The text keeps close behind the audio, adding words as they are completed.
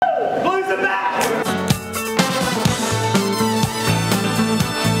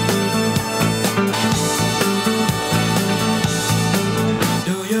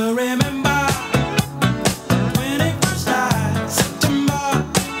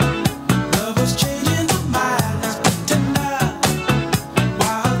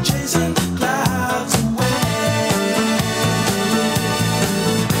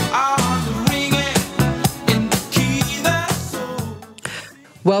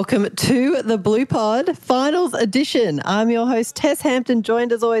Welcome to the Blue Pod Finals Edition. I'm your host, Tess Hampton,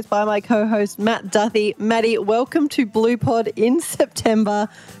 joined as always by my co-host, Matt Duthie. Matty, welcome to Blue Pod in September.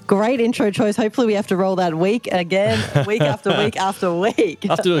 Great intro choice. Hopefully we have to roll that week again, week after week after week. I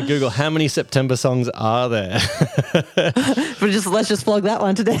have to do a Google. How many September songs are there? Let's just flog that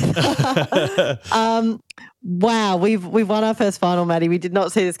one to death. Wow, we've won our first final, Matty. We did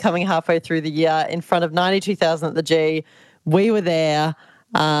not see this coming halfway through the year in front of 92,000 at the G. We were there.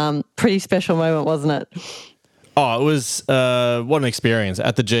 Pretty special moment, wasn't it? Oh, it was what an experience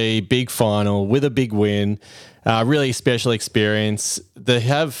at the G, big final with a big win. Really special experience. They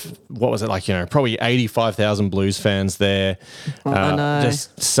have, what was it like, probably 85,000 Blues fans there. I know.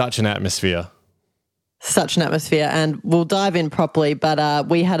 Just such an atmosphere. Such an atmosphere, and we'll dive in properly, but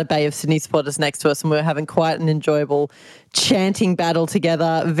we had a Bay of Sydney supporters next to us and we were having quite an enjoyable chanting battle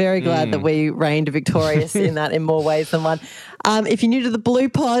together. Very glad that we reigned victorious in that in more ways than one. If you're new to the Blue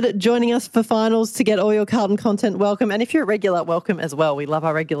Pod, joining us for finals to get all your Carlton content, welcome. And if you're a regular, welcome as well. We love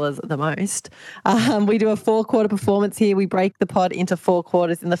our regulars the most. We do a 4-quarter performance here. We break the pod into 4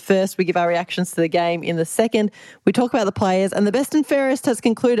 quarters. In the first, we give our reactions to the game. In the second, we talk about the players, and the best and fairest has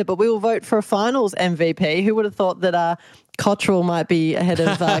concluded, but we will vote for a finals MVP. Who would have thought that Cottrell might be ahead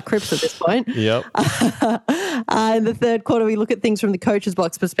of Cripps at this point? Yep. In the third quarter, we look at things from the coach's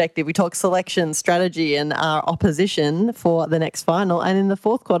box perspective. We talk selection, strategy, and our opposition for the next final. And in the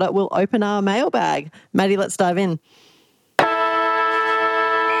fourth quarter, we'll open our mailbag. Maddie, let's dive in.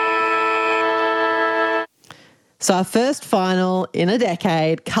 So our first final in a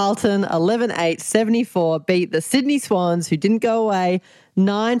decade, Carlton 11-8-74 beat the Sydney Swans, who didn't go away,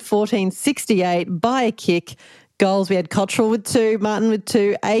 9-14-68 by a kick. Goals, we had Cottrell with 2, Martin with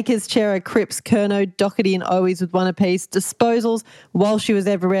 2, Akers, Chera, Cripps, Curnow, Doherty and Owies with 1 apiece. Disposals, Walsh was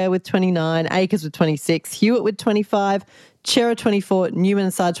everywhere with 29, Akers with 26, Hewitt with 25, Chera 24, Newman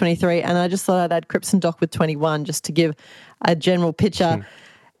and Sard 23, and I just thought I'd add Cripps and Doc with 21 just to give a general picture.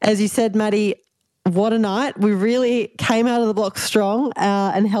 As you said, Maddie, what a night. We really came out of the block strong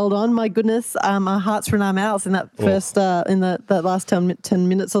and held on. My goodness, our hearts were in our mouths in that first, in that last 10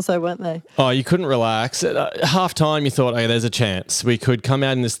 minutes or so, weren't they? Oh, you couldn't relax. At half-time, you thought, hey, there's a chance. We could come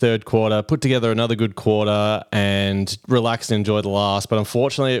out in this third quarter, put together another good quarter and relax and enjoy the last. But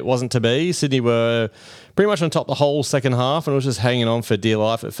unfortunately, it wasn't to be. Sydney were pretty much on top the whole second half and it was just hanging on for dear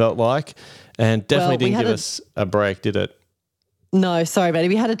life, it felt like. And definitely didn't give us a break, did it? No, sorry, Maddie.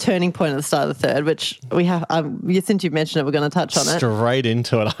 We had a turning point at the start of the third, which we have. Since you've mentioned it, we're going to touch on it. Straight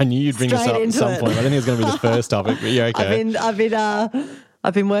into it. I knew you'd bring this up at some point. I think it was going to be the first topic, but yeah, okay.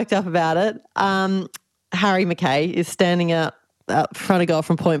 I've been worked up about it. Harry McKay is standing out front of goal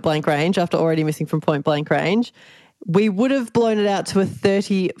from point blank range after already missing from point blank range. We would have blown it out to a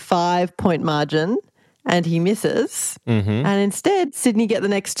 35-point margin. And he misses. And instead, Sydney get the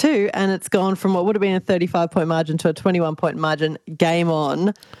next 2, and it's gone from what would have been a 35-point margin to a 21-point margin. Game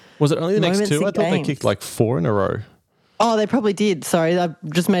on. Was it only the next 2? I thought they kicked like 4 in a row. Oh, they probably did. Sorry, I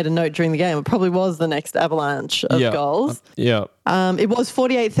just made a note during the game. It probably was the next avalanche of goals. Yeah. It was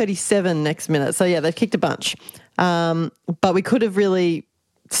 48-37 next minute. So, yeah, they've kicked a bunch. But we could have really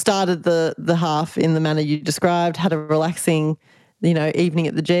started the half in the manner you described, had a relaxing evening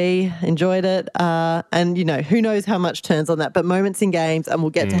at the G, enjoyed it. And, who knows how much turns on that. But moments in games, and we'll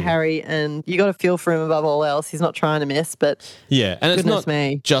get to Harry, and you got to feel for him above all else. He's not trying to miss, but yeah, and it's not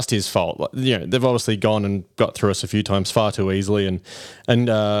just his fault. They've obviously gone and got through us a few times far too easily and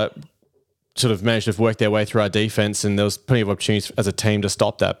sort of managed to work their way through our defence, and there was plenty of opportunities as a team to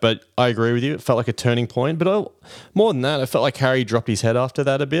stop that. But I agree with you. It felt like a turning point. But more than that, it felt like Harry dropped his head after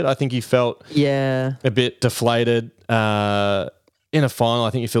that a bit. I think he felt a bit deflated. In a final,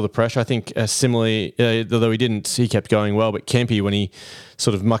 I think you feel the pressure. I think similarly, although he kept going well, but Kempy, when he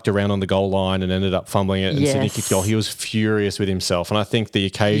sort of mucked around on the goal line and ended up fumbling it and Sydney kicked goal, he was furious with himself. And I think the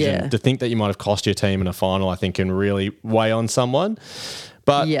occasion, to think that you might have cost your team in a final, I think can really weigh on someone.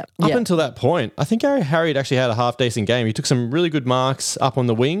 But up until that point, I think Harry had actually had a half-decent game. He took some really good marks up on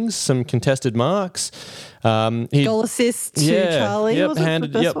the wings, some contested marks. Goal assist to Charlie, Yep, was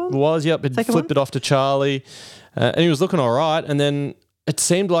it the first one? It flipped it off to Charlie. And he was looking all right. And then it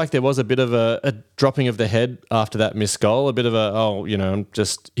seemed like there was a bit of a dropping of the head after that missed goal, a bit of I'm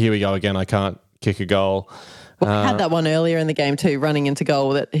just, here we go again, I can't kick a goal. Well, we had that one earlier in the game too, running into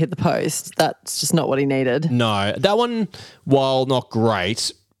goal that hit the post. That's just not what he needed. No, that one, while not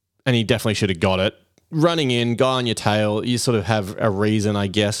great, and he definitely should have got it, running in, guy on your tail, you sort of have a reason, I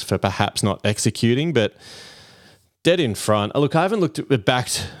guess, for perhaps not executing, but dead in front. Look, I haven't looked back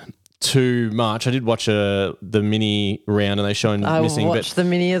too much. I did watch the mini round and they showed him missing. I watched the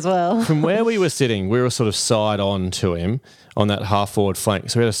mini as well. From where we were sitting, we were sort of side on to him on that half forward flank.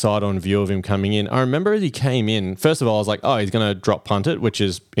 So we had a side on view of him coming in. I remember as he came in, first of all, I was like, oh, he's going to drop punt it, which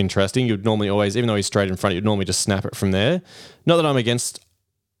is interesting. You'd normally always, even though he's straight in front, you'd normally just snap it from there. Not that I'm against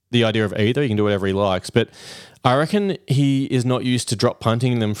the idea of either. He can do whatever he likes. But I reckon he is not used to drop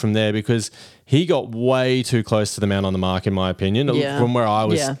punting them from there because he got way too close to the man on the mark, in my opinion. From where I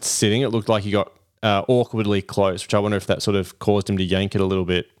was sitting, it looked like he got awkwardly close, which I wonder if that sort of caused him to yank it a little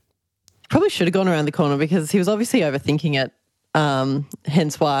bit. Probably should have gone around the corner because he was obviously overthinking it.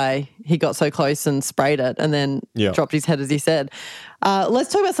 Hence why he got so close and sprayed it and then dropped his head, as he said.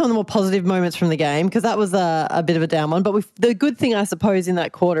 Let's talk about some of the more positive moments from the game because that was a bit of a down one. But the good thing, I suppose, in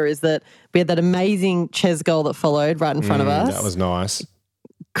that quarter is that we had that amazing Ches goal that followed right in front of us. That was nice.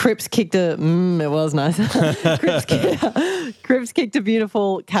 Cripps kicked it was nice. Cripps kicked a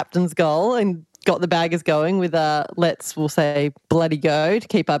beautiful captain's goal and got the baggers going with we'll say bloody go to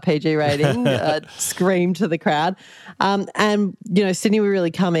keep our PG rating, scream to the crowd. And, Sydney were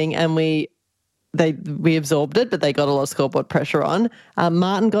really coming and we absorbed it, but they got a lot of scoreboard pressure on.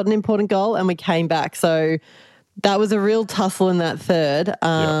 Martin got an important goal and we came back. So that was a real tussle in that third.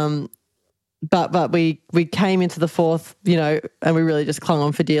 But we came into the fourth, and we really just clung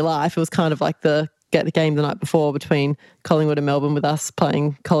on for dear life. It was kind of like the game the night before between Collingwood and Melbourne with us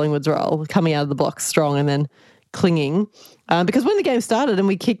playing Collingwood's role, coming out of the blocks strong and then clinging. Because when the game started and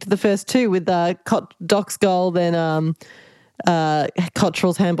we kicked the first two with Doc's goal, then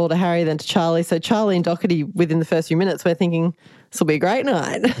Cottrell's handball to Harry, then to Charlie. So Charlie and Doherty within the first few minutes, we're thinking this will be a great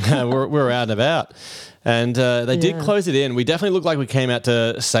night. we're out and about. And they did close it in. We definitely looked like we came out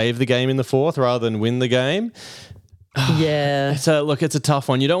to save the game in the fourth rather than win the game. Yeah. It's a tough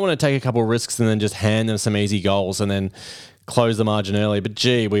one. You don't want to take a couple of risks and then just hand them some easy goals and then close the margin early. But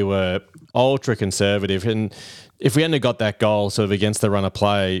gee, we were ultra conservative. And if we hadn't have got that goal sort of against the run of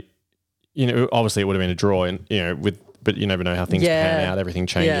play, obviously it would have been a draw. And but you never know how things pan out. Everything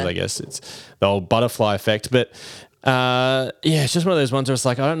changes. I guess it's the old butterfly effect. But it's just one of those ones where it's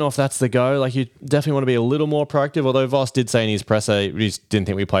like, I don't know if that's the go. Like, you definitely want to be a little more proactive. Although Voss did say in his presser, he just didn't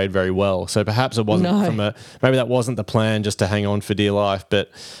think we played very well. So perhaps it wasn't maybe that wasn't the plan, just to hang on for dear life.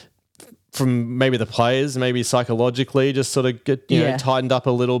 But from maybe the players, maybe psychologically, just sort of get tightened up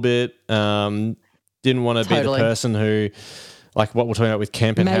a little bit. Didn't want to be the person who, like what we're talking about with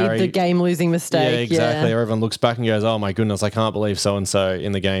Kemp and Harry. Made the game-losing mistake. Yeah, exactly. Yeah. Everyone looks back and goes, oh, my goodness, I can't believe so-and-so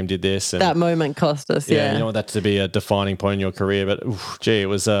in the game did this. And that moment cost us, You don't want that to be a defining point in your career. But, it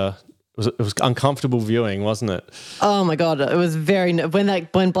was uncomfortable viewing, wasn't it? Oh, my God. It was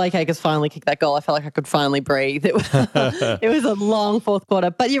when Blake Acres finally kicked that goal, I felt like I could finally breathe. It was a long fourth quarter.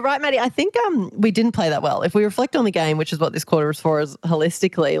 But you're right, Maddie. I think we didn't play that well. If we reflect on the game, which is what this quarter is for, is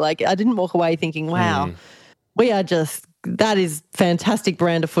holistically, like I didn't walk away thinking, wow, we are just... That is fantastic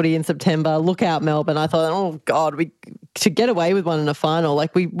brand of footy in September. Look out, Melbourne. I thought, oh, God, we to get away with one in a final.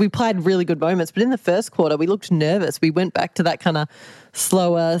 Like, we played really good moments. But in the first quarter, we looked nervous. We went back to that kind of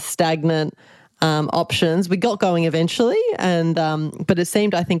slower, stagnant options. We got going eventually, and but it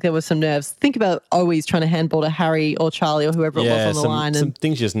seemed, I think, there was some nerves. Think about always trying to handball to Harry or Charlie or whoever it was on the line. Some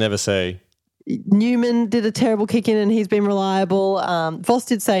things you just never see. Newman did a terrible kick in and he's been reliable. Voss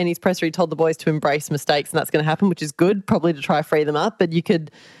did say in his presser he told the boys to embrace mistakes and that's going to happen, which is good, probably to try free them up, but you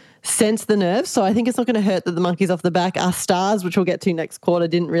could sense the nerves. So I think it's not going to hurt that the monkeys off the back. Our stars, which we'll get to next quarter,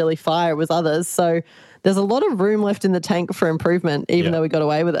 didn't really fire. It was others. So there's a lot of room left in the tank for improvement, even though we got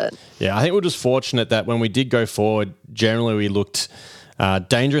away with it. Yeah, I think we're just fortunate that when we did go forward, generally we looked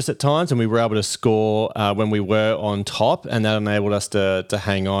dangerous at times and we were able to score when we were on top, and that enabled us to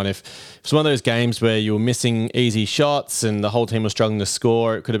hang on. If it's one of those games where you were missing easy shots and the whole team was struggling to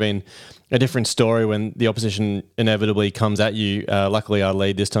score, it could have been a different story when the opposition inevitably comes at you. Luckily, our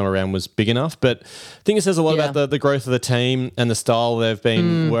lead this time around was big enough. But I think it says a lot about the growth of the team and the style they've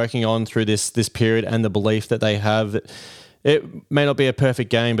been working on through this period, and the belief that they have that it may not be a perfect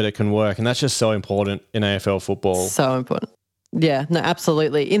game, but it can work. And that's just so important in AFL football. So important. Yeah, no,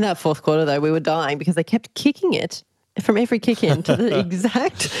 absolutely. In that fourth quarter, though, we were dying because they kept kicking it from every kick in to the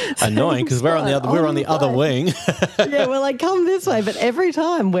exact annoying because we're on the other wing. Yeah, we're like, come this way, but every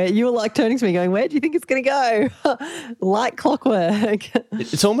time where you were like turning to me going, where do you think it's going to go? Like clockwork.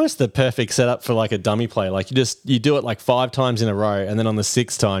 It's almost the perfect setup for like a dummy play. Like you do it like 5 times in a row, and then on the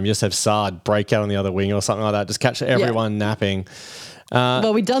 6th time you just have Sard break out on the other wing or something like that. Just catch everyone napping.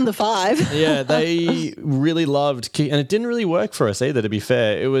 Well, we'd done the 5. Yeah, they really loved and it didn't really work for us either, to be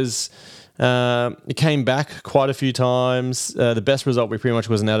fair. It was it came back quite a few times. The best result we pretty much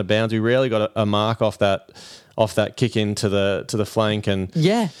was an out of bounds. We rarely got a mark off that kick into the flank, and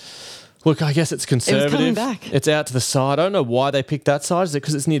Look, I guess it's conservative. coming back. It's out to the side. I don't know why they picked that side. Is it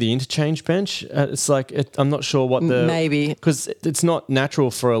because it's near the interchange bench? It's like I'm not sure what the maybe because it's not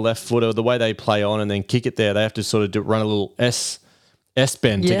natural for a left footer the way they play on and then kick it there. They have to sort of run a little S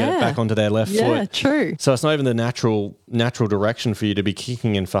bend to get it back onto their left foot. Yeah, true. So it's not even the natural direction for you to be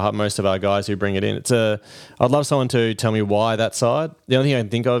kicking in for most of our guys who bring it in. I'd love someone to tell me why that side. The only thing I can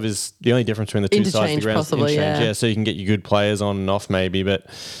think of is the only difference between the two sides of the ground possibly, is interchange. Yeah, so you can get your good players on and off maybe, but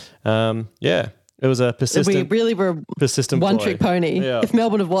it was a persistent. We really were persistent one-trick pony. Yeah. If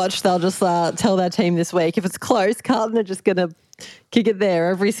Melbourne have watched, they'll just tell their team this week. If it's close, Carlton are just going to kick it there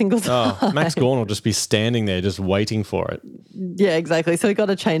every single time. Oh, Max Gawn will just be standing there just waiting for it. Yeah, exactly. So we've got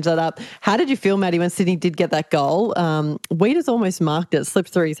to change that up. How did you feel, Maddie, when Sydney did get that goal? Weeders almost marked it, slipped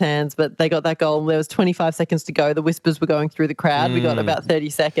through his hands, but they got that goal. There was 25 seconds to go. The whispers were going through the crowd. We got about 30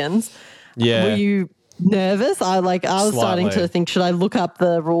 seconds. Yeah. Were you nervous? I was starting to think, should I look up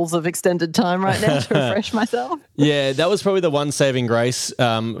the rules of extended time right now to refresh myself? Yeah, that was probably the one saving grace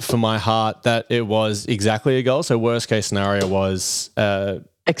for my heart that it was exactly a goal. So worst case scenario was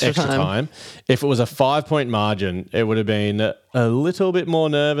extra time. If it was a 5-point margin, it would have been a little bit more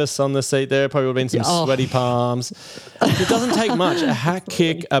nervous on the seat there. Probably would have been some sweaty palms. It doesn't take much. A hack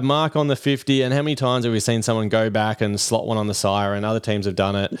kick, a mark on the 50, and how many times have we seen someone go back and slot one on the siren? Other teams have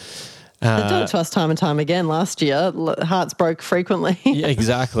done it. They've done it to us time and time again last year. Hearts broke frequently. Yeah,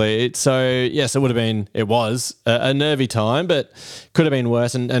 exactly. So, yes, it was a nervy time, but could have been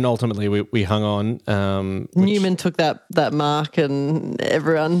worse. And ultimately, we hung on. Newman took that mark and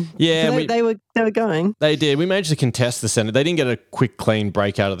everyone. Yeah. They were going. They did. We managed to contest the centre. They didn't get a quick, clean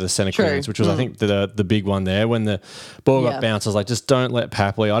break out of the centre clearance, which was, I think, the big one there. When the ball got bounced, I was like, just don't let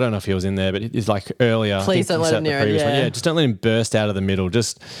Papley, I don't know if he was in there, but it's like earlier. Please don't let him near it. Yeah, just don't let him burst out of the middle.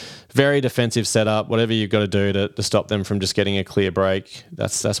 Just very defensive setup, whatever you've got to do to stop them from just getting a clear break.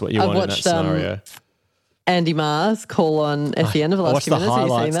 That's what you want in that scenario. Andy Maher's call on at the end of the last 2 minutes. I watched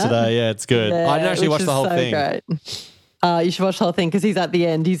the highlights today. Yeah, it's good. Yeah, I didn't actually watch the whole thing. Great. You should watch the whole thing because he's at the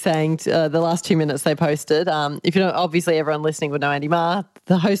end. He's saying the last 2 minutes they posted. If you don't, obviously everyone listening would know Andy Maher,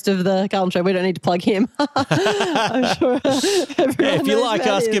 the host of the Carlton Show. We don't need to plug him. I'm sure if you like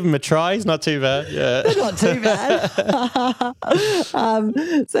us, give him a try. He's not too bad. Yeah, not too bad.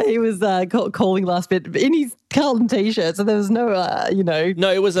 So he was calling last bit in his Carlton t-shirt. So there was no,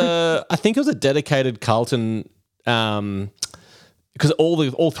 No, it was I think it was a dedicated Carlton. Because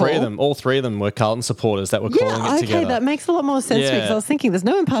all three of them were Carlton supporters that were calling it together. Okay, that makes a lot more sense to me because I was thinking there's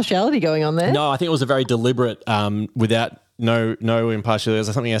no impartiality going on there. No, I think it was a very deliberate, without no impartiality. It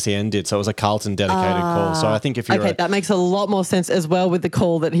was something SEN did, so it was a Carlton dedicated call. So I think if you're that makes a lot more sense as well with the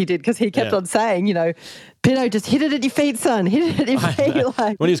call that he did because he kept on saying, Pito, just hit it at your feet, son. Hit it at your feet.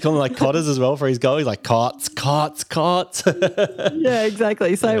 Like, when he was calling like cotters as well for his goal, he's like cots. Yeah,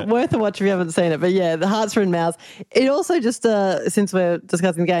 exactly. So worth a watch if you haven't seen it. But yeah, the hearts are in mouths. It also just, since we're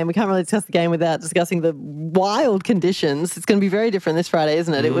discussing the game, we can't really discuss the game without discussing the wild conditions. It's going to be very different this Friday,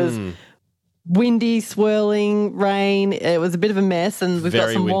 isn't it? It was windy, swirling, rain. It was a bit of a mess, and we've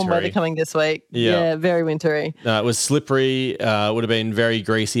got some warm weather coming this week. Yeah, very wintry. It was slippery. It would have been very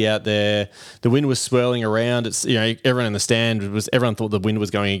greasy out there. The wind was swirling around. It's everyone in the stand everyone thought the wind was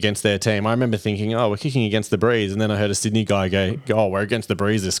going against their team. I remember thinking, we're kicking against the breeze, and then I heard a Sydney guy go, we're against the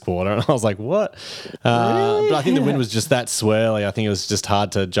breeze this quarter, and I was like, what? Really? But I think the wind was just that swirly. I think it was just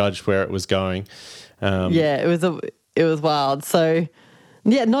hard to judge where it was going. It was wild. So.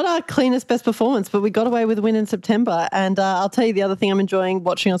 Yeah, not our cleanest, best performance, but we got away with a win in September. And I'll tell you the other thing I'm enjoying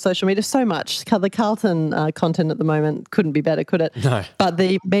watching on social media so much. The Carlton content at the moment couldn't be better, could it? No. But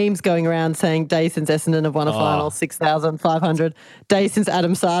the memes going around saying days since Essendon have won a final, 6,500. Days since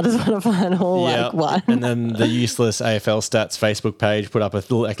Adam Sard has won a final, like what? And then the useless AFL Stats Facebook page put up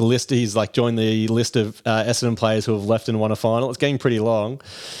a list. He's joined the list of Essendon players who have left and won a final. It's getting pretty long.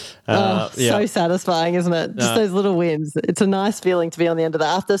 So satisfying, isn't it? Just those little wins. It's a nice feeling to be on the end of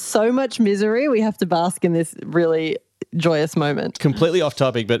that. After so much misery, we have to bask in this really joyous moment. Completely off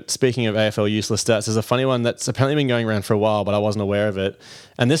topic, but speaking of AFL useless stats, there's a funny one that's apparently been going around for a while, but I wasn't aware of it.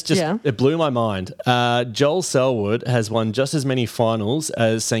 And this it blew my mind. Joel Selwood has won just as many finals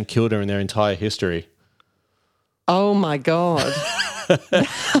as St Kilda in their entire history. Oh my God.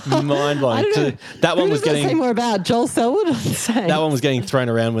 Mind blowing. That one was getting. Say more about Joel Selwood. That one was getting thrown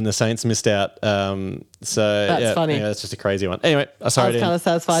around when the Saints missed out. So that's funny. Yeah, that's just a crazy one. Anyway, sorry. I was kind of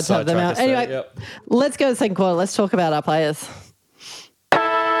satisfied to have them out. Anyway, let's go to the second quarter. Let's talk about our players.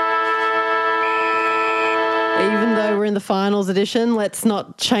 Even though know we're in the finals edition. Let's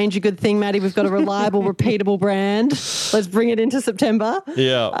not change a good thing, Maddie. We've got a reliable, repeatable brand. Let's bring it into September.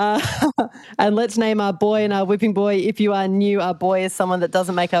 Yeah. And let's name our boy and our whipping boy. If you are new, our boy is someone that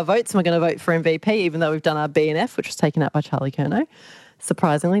doesn't make our votes, and we're going to vote for MVP, even though we've done our B and F, which was taken out by Charlie Curnow.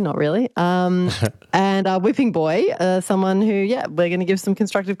 Surprisingly, not really. And our whipping boy, someone who, we're going to give some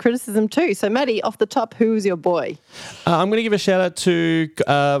constructive criticism too. So, Maddie, off the top, who's your boy? I'm going to give a shout out to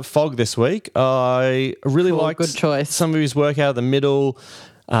Fogg this week. I really liked good choice. Some of his work out of the middle,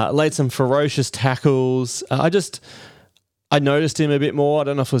 laid some ferocious tackles. I noticed him a bit more. I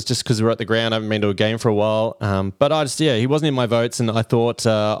don't know if it was just because we were at the ground. I haven't been to a game for a while. But he wasn't in my votes, and I thought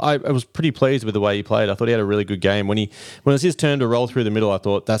I was pretty pleased with the way he played. I thought he had a really good game. When it was his turn to roll through the middle, I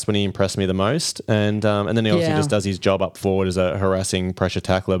thought that's when he impressed me the most. And then he obviously just does his job up forward as a harassing pressure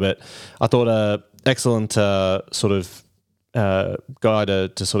tackler. But I thought excellent sort of guy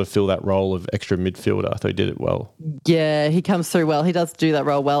to sort of fill that role of extra midfielder. I thought he did it well. Yeah, he comes through well. He does do that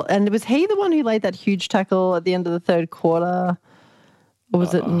role well. And was he the one who laid that huge tackle at the end of the third quarter? Or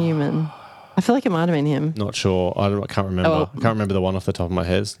was it Newman? I feel like it might have been him. Not sure. I can't remember. I can't remember the one off the top of my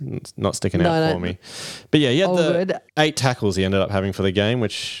head. It's not sticking out for me. But yeah, he had 8 tackles he ended up having for the game,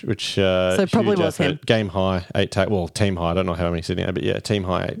 which so probably was effort. Him. Game high, 8 tackles. Well, team high. I don't know how many sitting there, but yeah, team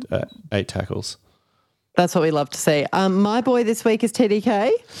high, 8 tackles. That's what we love to see. My boy this week is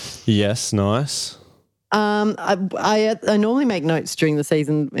TDK. Yes, nice. I normally make notes during the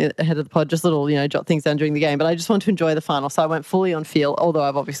season ahead of the pod, just little, jot things down during the game, but I just want to enjoy the final. So I went fully on feel, although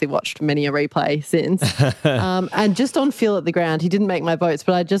I've obviously watched many a replay since. And just on feel at the ground, he didn't make my votes,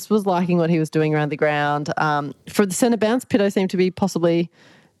 but I just was liking what he was doing around the ground. For the centre bounce, Pitto seemed to be possibly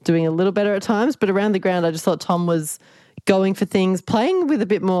doing a little better at times, but around the ground, I just thought Tom was going for things, playing with a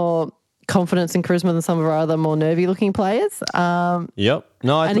bit more confidence and charisma than some of our other more nervy looking players. Yep.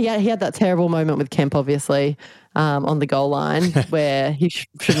 No, he had that terrible moment with Kemp, obviously, on the goal line where he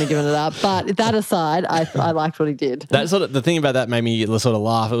shouldn't have given it up. But that aside, I liked what he did. That sort of the thing about that made me sort of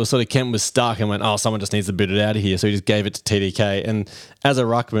laugh. It was sort of Kemp was stuck and went, someone just needs to boot it out of here. So he just gave it to TDK. And as a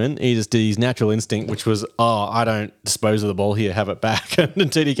ruckman, he just did his natural instinct, which was, I don't dispose of the ball here, have it back. And then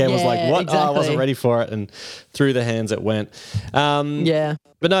TDK was like, what? Exactly. I wasn't ready for it. And through the hands it went.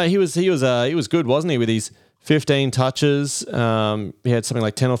 But no, he was good, wasn't he, with his 15 touches. He had something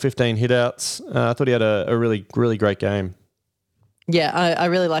like 10 or 15 hit-outs. I thought he had a really, really great game. Yeah, I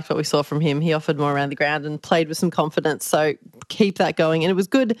really liked what we saw from him. He offered more around the ground and played with some confidence, so keep that going. And it was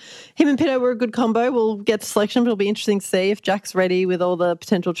good. Him and Pitto were a good combo. We'll get to selection, but it'll be interesting to see if Jack's ready with all the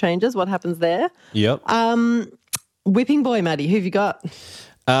potential changes, what happens there. Yep. Whipping boy, Maddie, who have you got?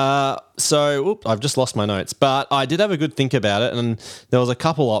 I've just lost my notes, but I did have a good think about it, and there was a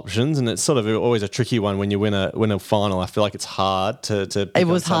couple options, and it's sort of always a tricky one when you win a final. I feel like it's hard to pick it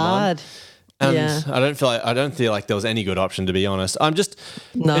was someone. Hard. And I don't feel like there was any good option, to be honest.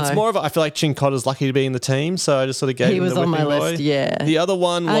 It's more of I feel like Chincotta's lucky to be in the team, so I just sort of gave him the whipping boy. He was on my list, yeah. The other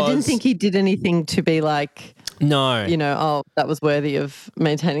one was... I didn't think he did anything to be like... No. That was worthy of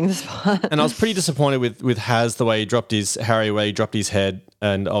maintaining the spot. And I was pretty disappointed with Haz, the way he dropped his head,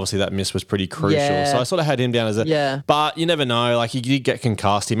 and obviously that miss was pretty crucial. Yeah. So I sort of had him down as a... Yeah. But you never know. Like, he did get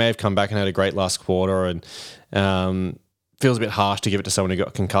concussed. He may have come back and had a great last quarter, and feels a bit harsh to give it to someone who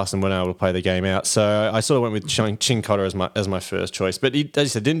got concussed and wasn't able to play the game out. So I sort of went with Chincotta as my first choice. But he, as you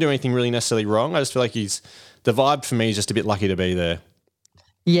said, didn't do anything really necessarily wrong. I just feel like the vibe for me is just a bit lucky to be there.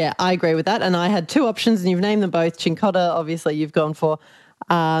 Yeah, I agree with that. And I had 2 options, and you've named them both. Chincotta, obviously, you've gone for.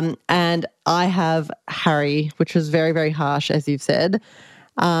 And I have Harry, which was very, very harsh, as you've said.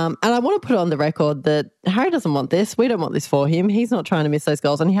 And I want to put it on the record that Harry doesn't want this. We don't want this for him. He's not trying to miss those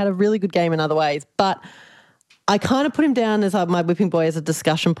goals. And he had a really good game in other ways. But I kind of put him down as my whipping boy as a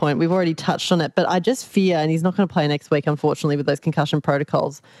discussion point. We've already touched on it. But I just fear, and he's not going to play next week, unfortunately, with those concussion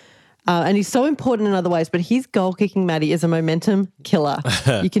protocols. And he's so important in other ways, but his goal kicking, Maddie, is a momentum killer.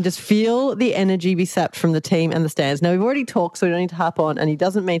 You can just feel the energy be sapped from the team and the stands. Now, we've already talked, so we don't need to harp on, and he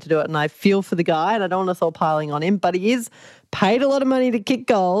doesn't mean to do it, and I feel for the guy, and I don't want us all piling on him, but he is paid a lot of money to kick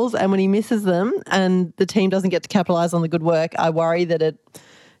goals, and when he misses them and the team doesn't get to capitalise on the good work, I worry that it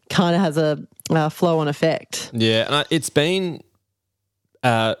kind of has a flow-on effect. Yeah, and it's been...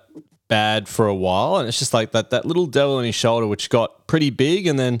 bad for a while, and it's just like that little devil on his shoulder which got pretty big,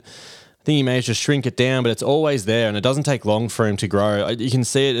 and then I think he managed to shrink it down, but it's always there, and it doesn't take long for him to grow. You can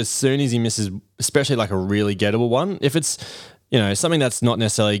see it as soon as he misses, especially like a really gettable one. If it's something that's not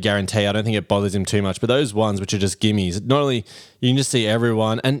necessarily a guarantee. I don't think it bothers him too much. But those ones which are just gimmies, not only you can just see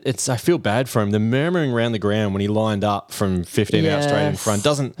everyone, and I feel bad for him. The murmuring around the ground when he lined up from 15 out straight in front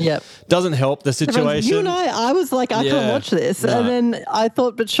doesn't help the situation. You and I was like, I can't watch this, and then I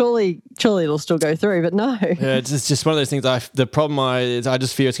thought, but surely it'll still go through. But no, it's just one of those things. The problem is I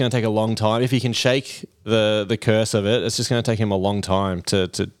just fear it's going to take a long time. If he can shake the curse of it, it's just going to take him a long time to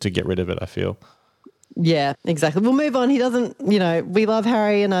get rid of it, I feel. Yeah, exactly. We'll move on. He doesn't, we love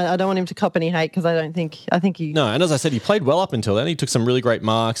Harry, and I don't want him to cop any hate because I think he... No, and as I said, he played well up until then. He took some really great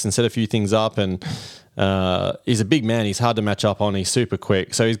marks and set a few things up, and he's a big man. He's hard to match up on. He's super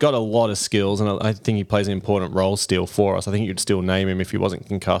quick. So he's got a lot of skills, and I think he plays an important role still for us. I think you'd still name him if he wasn't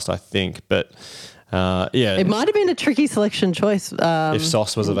concussed, I think. But, It might have been a tricky selection choice. If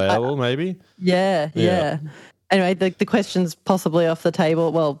Sauce was available, maybe? Yeah. Anyway, the question's possibly off the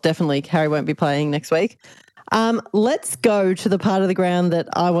table. Well, definitely Harry won't be playing next week. Let's go to the part of the ground that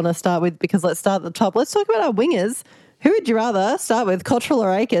I want to start with, because let's start at the top. Let's talk about our wingers. Who would you rather start with, Cottrell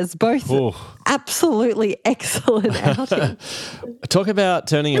or Akers? Both absolutely excellent outing. Talk about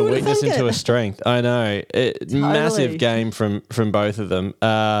turning a weakness into a strength. I know. Totally. Massive game from both of them,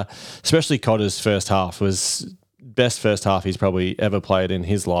 especially Cotter's first half was best first half he's probably ever played in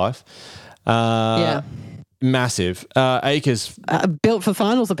his life. Massive. Akers. Built for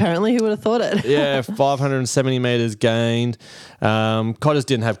finals, apparently. Who would have thought it? 570 metres gained. Cotters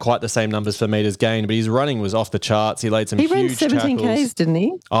didn't have quite the same numbers for metres gained, but his running was off the charts. He laid some huge tackles. He ran 17 Ks, didn't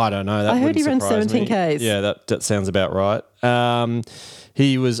he? I don't know. I heard he ran 17 Ks. Yeah, that sounds about right.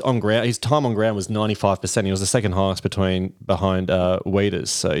 He was on ground. His time on ground was 95%. He was the second highest behind Weeders.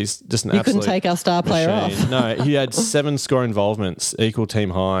 So he's just an absolute couldn't take our star player off. No, he had 7 score involvements, equal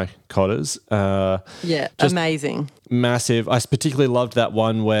team high, Cotters. Amazing. Massive. I particularly loved that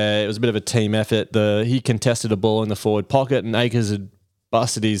one where it was a bit of a team effort. He contested a ball in the forward pocket, and Akers had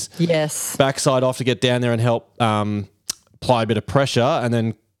busted his backside off to get down there and help apply a bit of pressure, and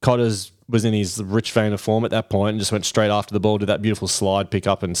then Cotters was in his rich vein of form at that point and just went straight after the ball, did that beautiful slide, pick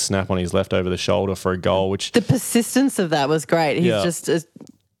up and snap on his left over the shoulder for a goal. Which the persistence of that was great. He's just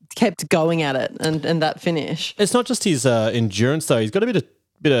kept going at it, and that finish. It's not just his endurance though. He's got a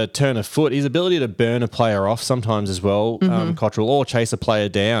bit of turn of foot. His ability to burn a player off sometimes as well, Cottrell, or chase a player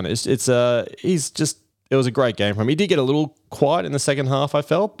down. It was a great game for him. He did get a little quiet in the second half, I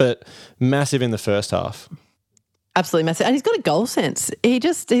felt, but massive in the first half. Absolutely massive. And he's got a goal sense.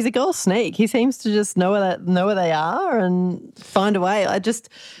 He's a goal sneak. He seems to just know where they are and find a way.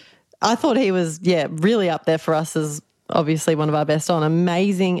 I thought he was, really up there for us as obviously one of our best on.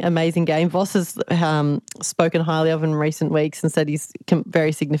 Amazing game. Voss has spoken highly of him in recent weeks and said he's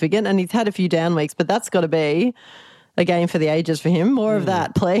very significant, and he's had a few down weeks, but that's got to be a game for the ages for him. More of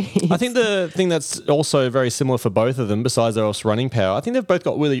that, please. I think the thing that's also very similar for both of them, besides their running power, I think they've both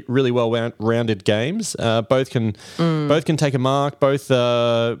got really, really well-rounded games. Both can take a mark. Both,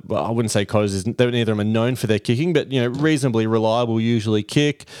 I wouldn't say Cotters, neither of them are known for their kicking, but reasonably reliable, usually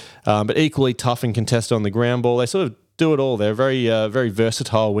kick, but equally tough and contested on the ground ball. They sort of do it all. They're very, very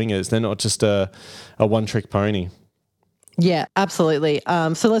versatile wingers. They're not just a one-trick pony. Yeah, absolutely.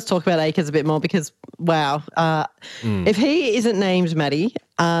 So let's talk about Akers a bit more because, wow, if he isn't named, Maddie,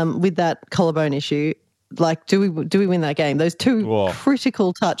 with that collarbone issue, do we win that game? Those two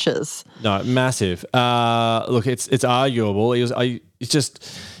critical touches. No, massive. Look, it's arguable.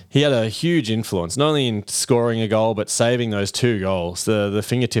 He had a huge influence, not only in scoring a goal, but saving those 2 goals, the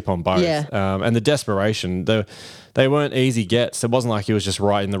fingertip on both, and the desperation. They weren't easy gets. It wasn't like he was just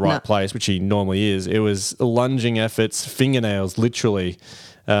right in the right place, which he normally is. It was lunging efforts, fingernails, literally,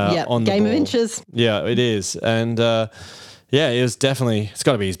 on the game ball. Of inches. Yeah, it is. And, it was definitely, it's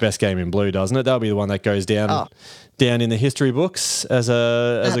got to be his best game in blue, doesn't it? That'll be the one that goes down in the history books as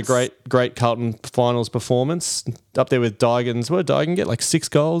a great Carlton finals performance, up there with Dygan's. What did Dygan get? Like 6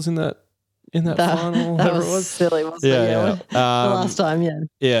 goals in that final, that whatever was it was. Silly, wasn't it? The last time,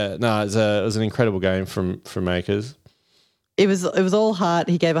 Yeah, no, it was an incredible game from Akers. It was all heart.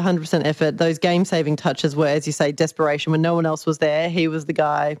 He gave 100% effort. Those game-saving touches were, as you say, desperation. When no one else was there, he was the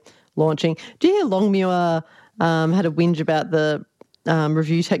guy launching. Do you hear Longmuir had a whinge about the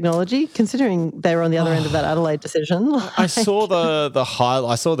review technology, considering they were on the other end of that Adelaide decision? I saw the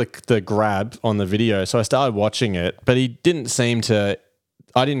highlight. I saw the grab on the video, so I started watching it, but he didn't seem to.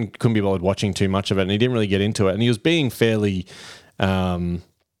 Couldn't be bothered watching too much of it, and he didn't really get into it. And he was being fairly,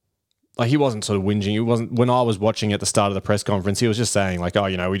 he wasn't sort of whinging. He wasn't, when I was watching at the start of the press conference, he was just saying like,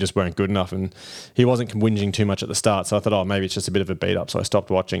 we just weren't good enough, and he wasn't whinging too much at the start. So I thought, maybe it's just a bit of a beat up. So I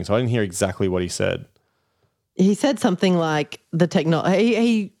stopped watching. So I didn't hear exactly what he said. He said something like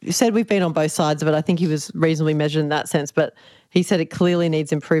he said we've been on both sides of it. I think he was reasonably measured in that sense, but he said it clearly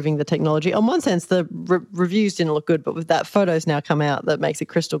needs improving the technology. On one sense, the reviews didn't look good, but with that photos now come out that makes it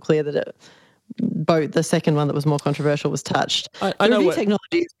crystal clear that the second one that was more controversial was touched. I know review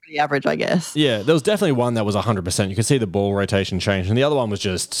technology is pretty average, I guess. Yeah, there was definitely one that was 100%. You could see the ball rotation change, and the other one was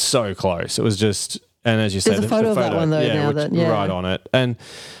just so close. It was just, and as you said, there's a photo of that one though now right on it, and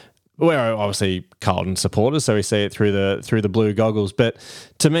we're obviously Carlton supporters, so we see it through the blue goggles. But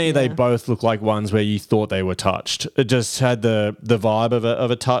to me, they both look like ones where you thought they were touched. It just had the vibe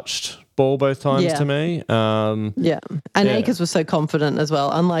of a touched ball both times to me. Akers was so confident as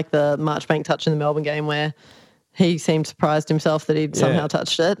well, unlike the Marchbank touch in the Melbourne game where he seemed surprised himself that he'd somehow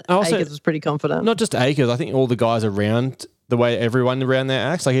touched it. Also, Akers was pretty confident. Not just Akers, I think all the guys around, the way everyone around there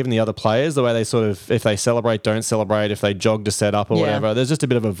acts, like even the other players, the way they sort of, if they celebrate, don't celebrate, if they jog to set up or whatever, there's just a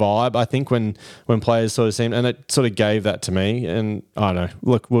bit of a vibe, I think, when players sort of seem, and it sort of gave that to me. And I don't know,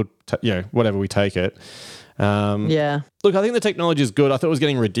 look, whatever, we take it. Look, I think the technology is good. I thought it was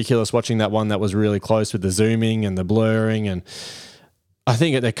getting ridiculous watching that one that was really close with the zooming and the blurring, and I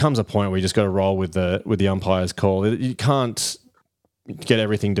think there comes a point where you just got to roll with the umpire's call. You can't get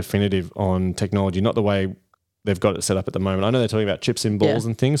everything definitive on technology, not the way they've got it set up at the moment. I know they're talking about chips in balls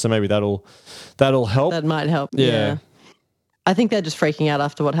and things, so maybe that'll help. That might help. Yeah. I think they're just freaking out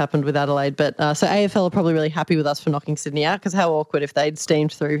after what happened with Adelaide. But so AFL are probably really happy with us for knocking Sydney out, because how awkward if they'd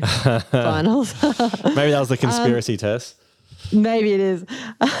steamed through finals. Maybe that was the conspiracy test. Maybe it is.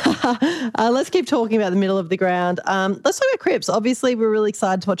 Let's keep talking about the middle of the ground. Let's talk about Cripps. Obviously, we're really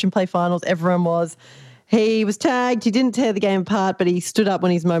excited to watch him play finals. Everyone was. He was tagged. He didn't tear the game apart, but he stood up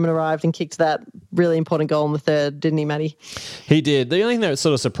when his moment arrived and kicked that really important goal in the third, didn't he, Matty? He did. The only thing that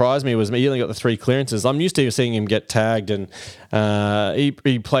sort of surprised me was he only got the 3 clearances. I'm used to seeing him get tagged, and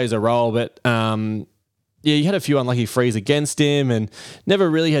he plays a role, but he had a few unlucky frees against him and never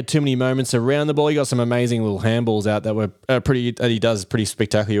really had too many moments around the ball. He got some amazing little handballs out that were he does pretty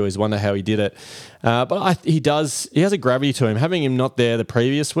spectacular. You always wonder how he did it. But he has a gravity to him. Having him not there the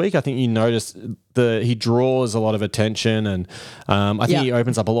previous week, I think you notice he draws a lot of attention, and I think he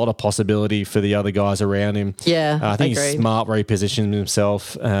opens up a lot of possibility for the other guys around him. Yeah, I think he's smart where he positions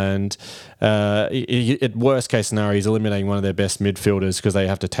himself, and at worst case scenario, he's eliminating one of their best midfielders because they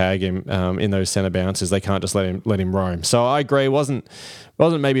have to tag him in those centre bounces. They can't just let him roam. So I agree, wasn't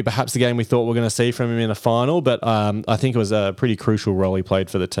maybe perhaps the game we thought we were going to see from him in a final, but I think it was a pretty crucial role he played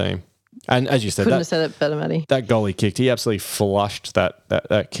for the team. And as you said, couldn't have said it better, Matty. That goal he kicked, he absolutely flushed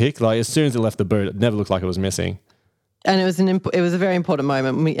that kick. Like, as soon as it left the boot, it never looked like it was missing. And it was a very important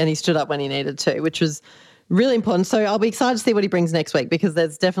moment, and he stood up when he needed to, which was really important. So I'll be excited to see what he brings next week, because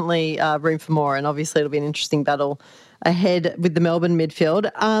there's definitely room for more, and obviously it'll be an interesting battle ahead with the Melbourne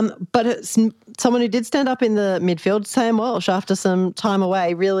midfield. But it's someone who did stand up in the midfield, Sam Walsh, after some time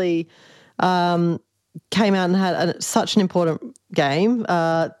away, really came out and had such an important game.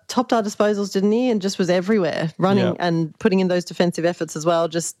 Topped our disposals, didn't he? And just was everywhere, running and putting in those defensive efforts as well.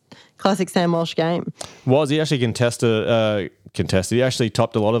 Just classic Sam Walsh game. He actually contested? He actually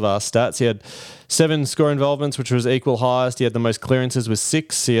topped a lot of our stats. He had 7 score involvements, which was equal highest. He had the most clearances with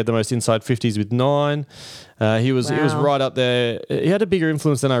 6. He had the most inside 50s with 9. He was right up there. He had a bigger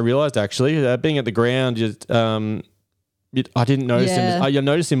influence than I realised, actually. Being at the ground, I didn't notice him. You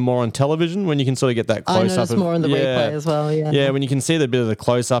notice him more on television when you can sort of get that close up. I noticed more on the replay as well. Yeah, when you can see the bit of the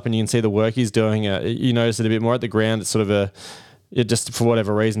close up and you can see the work he's doing, you notice it a bit more at the ground. It's sort of it just for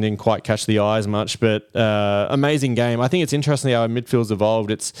whatever reason didn't quite catch the eye as much. But amazing game. I think it's interesting how our midfield's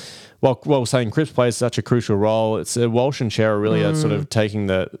evolved. It's while saying Cripps plays such a crucial role, it's Walsh and Chera really are sort of taking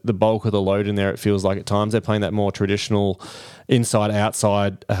the bulk of the load in there. It feels like at times they're playing that more traditional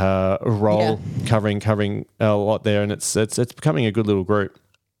inside-outside role, covering a lot there, and it's becoming a good little group.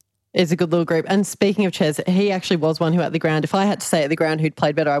 It's a good little group. And speaking of Ches, he actually was one who at the ground, if I had to say at the ground who'd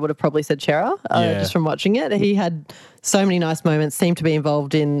played better, I would have probably said Chera, just from watching it. He had so many nice moments, seemed to be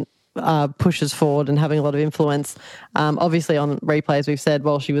involved in pushes forward and having a lot of influence. Obviously on replays we've said,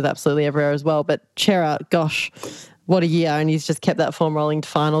 well, she was absolutely everywhere as well. But Chera, gosh, what a year. And he's just kept that form rolling to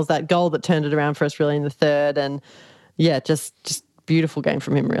finals. That goal that turned it around for us really in the third. And just beautiful game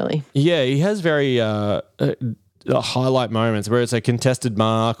from him, really. Yeah, he has very highlight moments where it's a contested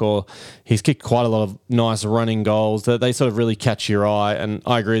mark, or he's kicked quite a lot of nice running goals that they sort of really catch your eye. And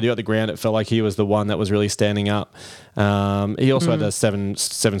I agree with you, at the ground it felt like he was the one that was really standing up. He also had a seven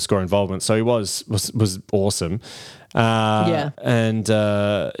score involvement, so he was awesome. I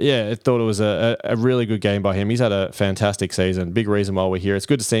thought it was a really good game by him. He's had a fantastic season. Big reason why we're here. It's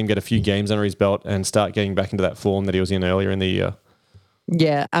good to see him get a few games under his belt and start getting back into that form that he was in earlier in the year.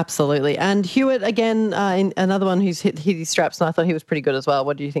 Yeah, absolutely. And Hewitt, again, another one who's hit his straps, and I thought he was pretty good as well.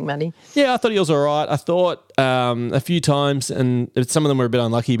 What do you think, Maddie? Yeah, I thought he was all right. I thought a few times, and some of them were a bit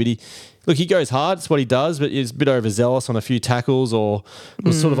unlucky, but he goes hard. It's what he does, but he's a bit overzealous on a few tackles, or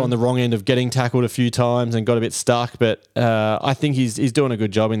was sort of on the wrong end of getting tackled a few times and got a bit stuck. But I think he's doing a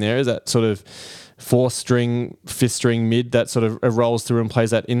good job in there. Is that sort of fourth string, fifth string mid that sort of rolls through and plays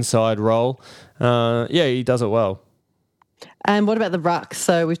that inside role. Yeah, he does it well. And what about the ruck?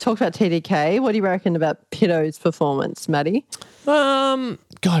 So we've talked about TDK. What do you reckon about Pitto's performance, Maddie?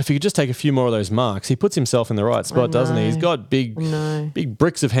 God, if he could just take a few more of those marks, he puts himself in the right spot, doesn't he? He's got big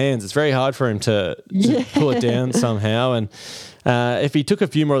bricks of hands. It's very hard for him to pull it down somehow. And if he took a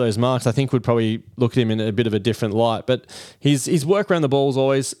few more of those marks, I think we'd probably look at him in a bit of a different light. But his work around the ball is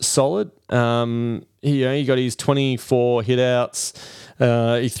always solid. He got his 24 hit outs.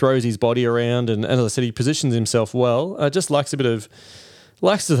 He throws his body around, and as I said, he positions himself well. Just lacks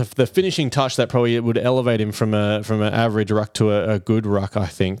the finishing touch that probably would elevate him from an average ruck to a good ruck, I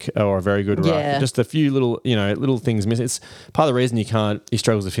think, or a very good ruck. Just a few little things missing. It's part of the reason he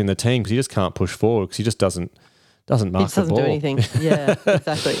struggles to fit in the team, because he just can't push forward, because he just doesn't mark the ball. He doesn't do anything. Yeah,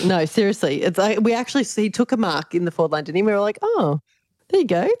 exactly. No, seriously. It's like he took a mark in the forward line, didn't he? We were like, oh, there you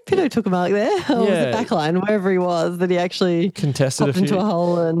go. Pitto took a mark there. Or was it back line, wherever he was, that he actually contested popped into a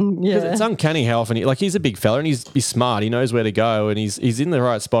hole. And it's uncanny how often he's a big fella, and he's smart. He knows where to go, and he's in the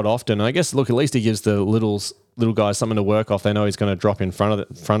right spot often. And I guess, look, at least he gives the little guys something to work off. They know he's going to drop in front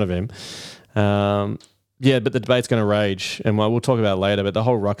of him. But the debate's going to rage, and we'll talk about it later. But the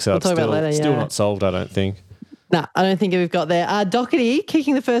whole ruck setup still not solved, I don't think. No, I don't think we've got there. Doherty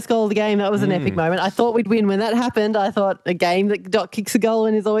kicking the first goal of the game. That was an epic moment. I thought we'd win when that happened. I thought a game that Doc kicks a goal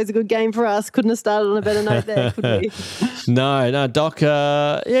in is always a good game for us. Couldn't have started on a better note there, could we? No, Doc,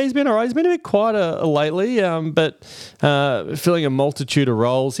 he's been all right. He's been a bit quieter lately, but filling a multitude of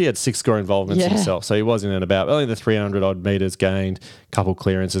roles. He had 6 score involvements himself, so he was in and about. Only the 300-odd metres gained, couple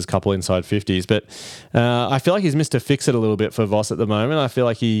clearances, couple inside 50s. But I feel like he's missed a fix-it a little bit for Voss at the moment. I feel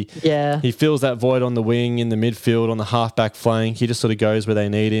like he fills that void on the wing, in the midfield, on the half-back flank. He just sort of goes where they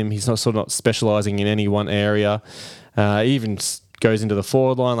need him. He's not specialising in any one area. He even goes into the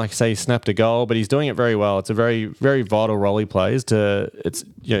forward line. Like I say, he snapped a goal, but he's doing it very well. It's a very, very vital role he plays.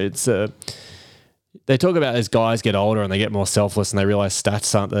 They talk about as guys get older and they get more selfless and they realise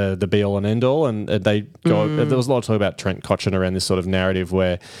stats aren't the be-all and end-all, and they go. There was a lot of talk about Trent Cotchin around this sort of narrative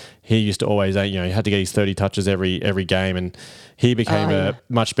where he used to always, he had to get his 30 touches every game, and he became a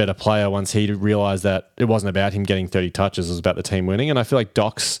much better player once he realised that it wasn't about him getting 30 touches, it was about the team winning. And I feel like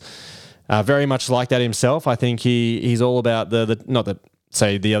Doc's very much like that himself. I think he's all about the not that,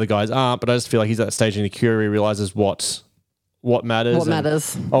 say, the other guys aren't, but I just feel like he's at that stage in the career where he realises what matters. What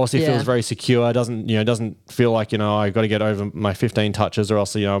matters. Obviously feels very secure. Doesn't feel like, I got to get over my 15 touches or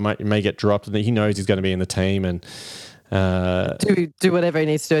else, I may get dropped. And he knows he's going to be in the team and do whatever he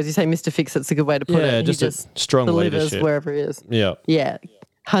needs to do. As you say, Mr. Fix-It's a good way to put it. Yeah, just a strong delivers leadership wherever he is. Yeah. Yeah.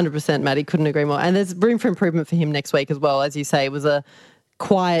 100%, Maddie. Couldn't agree more. And there's room for improvement for him next week as well. As you say, it was a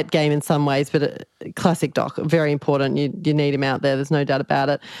quiet game in some ways, but a classic Doc, very important. You need him out there. There's no doubt about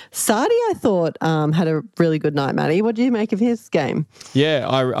it. Sardi, I thought, had a really good night, Maddie. What do you make of his game? Yeah,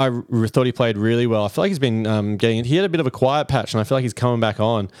 I thought he played really well. I feel like he's been he had a bit of a quiet patch, and I feel like he's coming back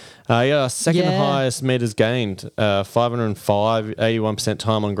on. He had second highest metres gained, 505, 81%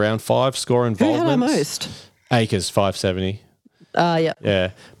 time on ground, 5 score involvements. Who had our most? Akers, 570.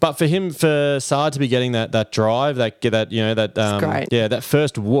 Yeah. But for Saad to be getting that drive, that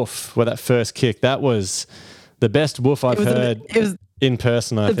first woof, that first kick, that was the best woof I've heard in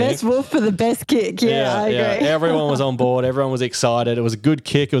person. I think the best woof for the best kick. Yeah, I agree. Everyone was on board. Everyone was excited. It was a good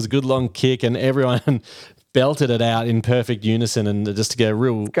kick. It was a good long kick, and everyone belted it out in perfect unison, and just to get a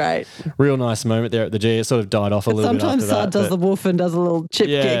real nice moment there at the G. It sort of died off a little bit after that. Sometimes Saad does the woof and does a little chip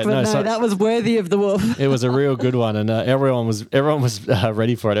kick, but that was worthy of the woof. It was a real good one, and everyone was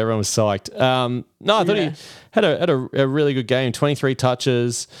ready for it. Everyone was psyched. I thought he had a really good game. 23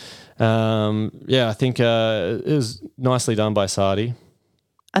 touches. I think it was nicely done by Sardi.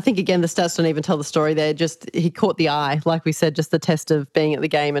 I think, again, the stats don't even tell the story there. Just he caught the eye. Like we said, just the test of being at the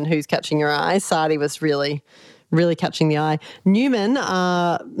game and who's catching your eye. Sardi was really, really catching the eye. Newman,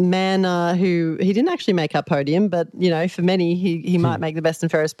 who he didn't actually make up podium, but, for many, he might make the best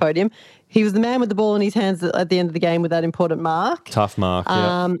and fairest podium. He was the man with the ball in his hands at the end of the game with that important mark. Tough mark,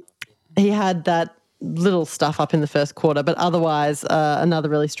 yeah. He had that little stuff up in the first quarter, but otherwise another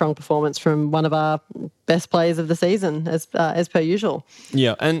really strong performance from one of our best players of the season, as per usual.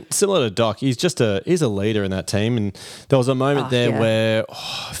 Yeah, and similar to Doc, he's a leader in that team. And there was a moment where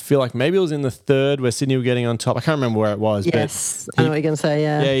I feel like maybe it was in the third where Sydney were getting on top. I can't remember where it was. Yes, I know what you're going to say.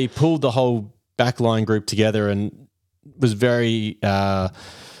 Yeah, he pulled the whole backline group together and was very.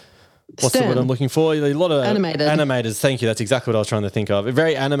 What's the word I'm looking for? A lot of animators. Thank you. That's exactly what I was trying to think of.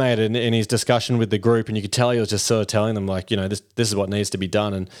 Very animated in his discussion with the group, and you could tell he was just sort of telling them, like, this is what needs to be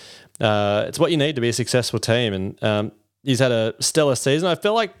done, and it's what you need to be a successful team. And he's had a stellar season. I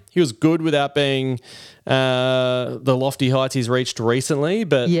felt like he was good without being the lofty heights he's reached recently,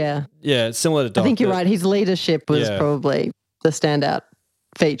 but yeah, similar to Doc. I think you're right. His leadership was probably the standout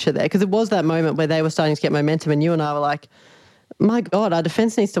feature there, because it was that moment where they were starting to get momentum, and you and I were like, my God, our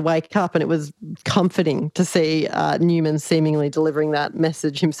defence needs to wake up. And it was comforting to see Newman seemingly delivering that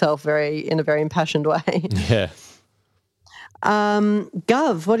message himself in a very impassioned way. Yeah.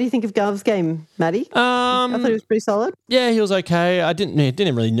 Gov, what do you think of Gov's game, Maddie? I thought he was pretty solid. Yeah, he was okay. I didn't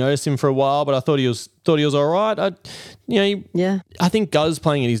really notice him for a while, but I thought he was all right. I think Gov's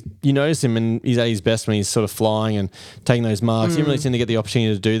playing it. You notice him, and he's at his best when he's sort of flying and taking those marks. He didn't really seem to get the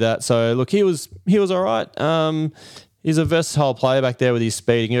opportunity to do that. So look, he was all right. He's a versatile player back there with his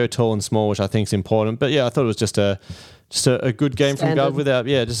speed. He can go tall and small, which I think is important. But yeah, I thought it was just a good game from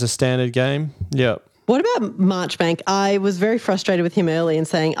Gov just a standard game. Yeah. What about Marchbank? I was very frustrated with him early and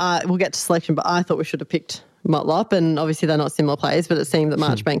saying, we'll get to selection, but I thought we should have picked Motlop. And obviously they're not similar players, but it seemed that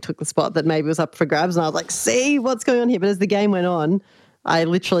Marchbank took the spot that maybe was up for grabs. And I was like, see what's going on here. But as the game went on, I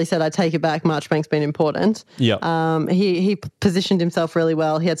literally said, I take it back. Marchbank's been important. Yeah. He positioned himself really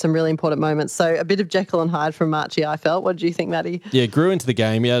well. He had some really important moments. So a bit of Jekyll and Hyde from Marchie, I felt. What did you think, Maddie? Yeah, grew into the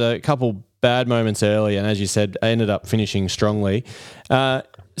game. He had a couple bad moments early, and as you said, ended up finishing strongly.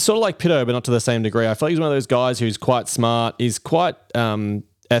 Sort of like Pitto, but not to the same degree. I feel like he's one of those guys who's quite smart. He's quite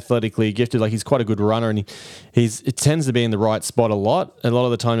athletically gifted. Like, he's quite a good runner, and it tends to be in the right spot a lot. A lot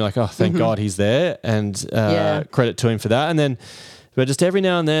of the time you're like, oh, thank God he's there, and credit to him for that. And then but just every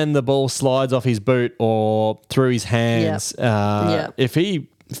now and then the ball slides off his boot or through his hands. If he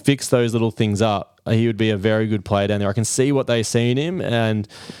fixed those little things up, he would be a very good player down there. I can see what they see in him, and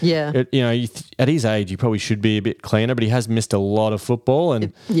at his age, he probably should be a bit cleaner. But he has missed a lot of football,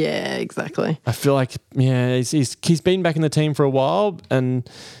 and exactly. I feel like he's been back in the team for a while, and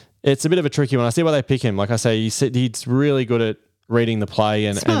it's a bit of a tricky one. I see why they pick him. Like I say, he's really good at reading the play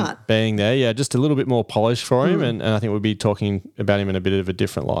and being there. Yeah, just a little bit more polish for him, and I think we'll be talking about him in a bit of a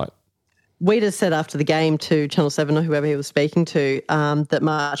different light. We just said after the game to Channel 7 or whoever he was speaking to that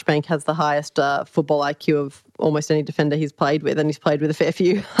Marchbank has the highest football IQ of almost any defender he's played with, and he's played with a fair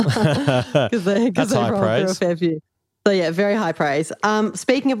few. Because they roll through a fair few. So, yeah, very high praise.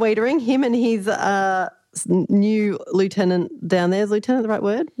 Speaking of Wiedering, him and his new lieutenant down there, is lieutenant the right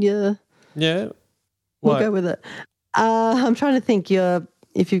word? Yeah. Yeah. We'll go with it. I'm trying to think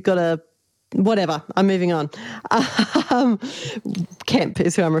if you've got a... Whatever, I'm moving on. Kemp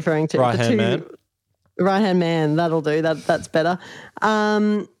is who I'm referring to. Right-hand man. Right-hand man, that'll do. That's better.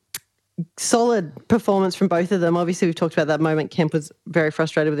 Solid performance from both of them. Obviously, we've talked about that moment. Kemp was very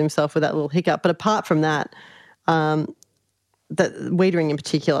frustrated with himself with that little hiccup. But apart from that, that Wiedering in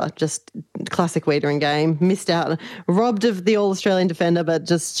particular, just classic Wiedering game. Missed out, robbed of the All-Australian defender, but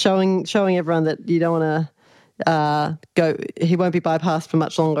just showing everyone that you don't want to he won't be bypassed for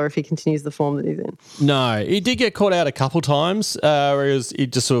much longer if he continues the form that he's in. No, he did get caught out a couple times where he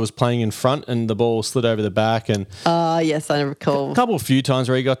just sort of was playing in front and the ball slid over the back. And yes, I recall. A few times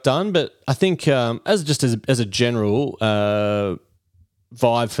where he got done, but I think as a general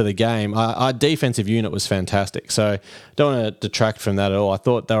vibe for the game, our defensive unit was fantastic. So don't want to detract from that at all. I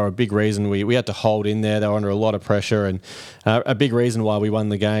thought they were a big reason we had to hold in there. They were under a lot of pressure, and a big reason why we won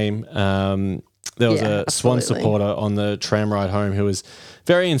the game. There was a Swan supporter on the tram ride home who was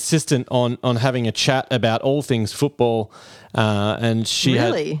very insistent on having a chat about all things football, and she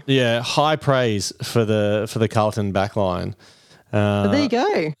had high praise for the Carlton backline. There you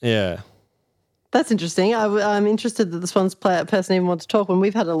go. Yeah. That's interesting. I'm interested that the Swans person even wants to talk. When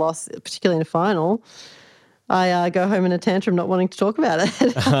we've had a loss, particularly in a final, I go home in a tantrum not wanting to talk about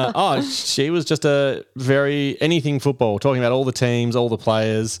it. She was just anything football, talking about all the teams, all the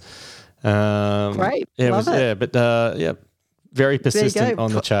players. Great. Love it. Very persistent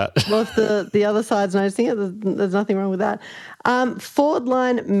on the chat. Well, if the other side's noticing it, there's nothing wrong with that. Forward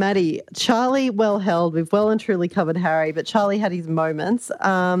line, Maddie. Charlie well held. We've well and truly covered Harry, but Charlie had his moments.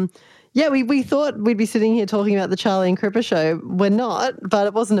 We thought we'd be sitting here talking about the Charlie and Cripper show. We're not, but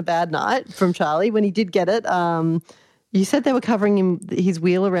it wasn't a bad night from Charlie. When he did get it, You said they were covering his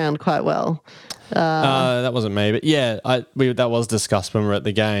wheel around quite well. That wasn't me, but yeah, that was discussed when we were at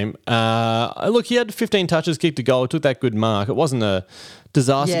the game. Look, he had 15 touches, kicked a goal, took that good mark. It wasn't a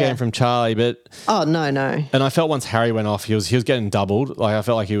disaster game from Charlie, but no. And I felt once Harry went off, he was getting doubled. Like I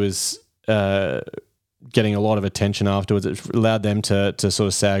felt like he was getting a lot of attention afterwards. It allowed them to sort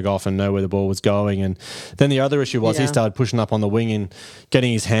of sag off and know where the ball was going. And then the other issue was he started pushing up on the wing and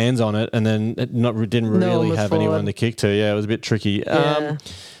getting his hands on it, and then didn't really have anyone to kick to. Yeah, it was a bit tricky. Yeah.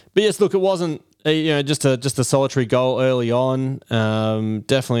 But yes, look, it wasn't just a solitary goal early on.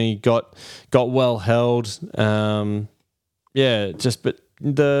 Definitely got well held.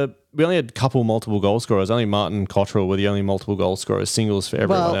 We only had a couple multiple goal scorers. Only Martin and Cottrell were the only multiple goal scorers, singles for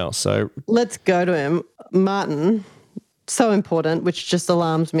everyone else. So let's go to him. Martin, so important, which just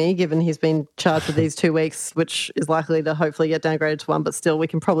alarms me given he's been charged with these 2 weeks, which is likely to hopefully get downgraded to 1, but still we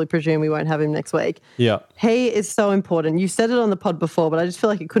can probably presume we won't have him next week. Yeah. He is so important. You said it on the pod before, but I just feel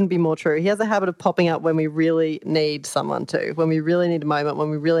like it couldn't be more true. He has a habit of popping up when we really need someone to, when we really need a moment, when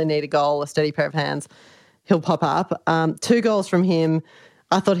we really need a goal, a steady pair of hands, he'll pop up. 2 goals from him.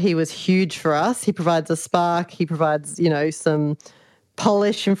 I thought he was huge for us. He provides a spark. He provides, some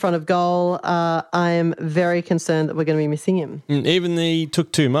polish in front of goal. I am very concerned that we're going to be missing him. Even he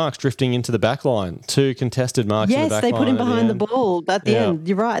took 2 marks drifting into the back line, 2 contested marks in the back line. Yes, they put him behind the ball at the end.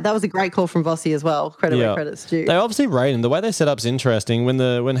 You're right. That was a great call from Vossi as well. Credit where credit's due. They obviously rate him. The way they set up's interesting.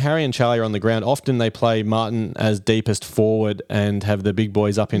 When Harry and Charlie are on the ground, often they play Martin as deepest forward and have the big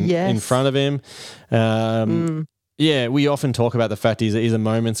boys up in front of him. Yeah, we often talk about the fact he's a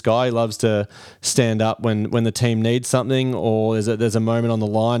moments guy. He loves to stand up when the team needs something or there's a moment on the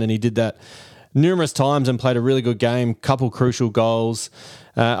line, and he did that numerous times and played a really good game, couple crucial goals.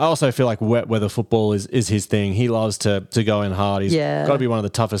 I also feel like wet weather football is his thing. He loves to go in hard. He's got to be one of the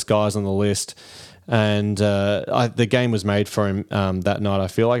toughest guys on the list. And the game was made for him that night. I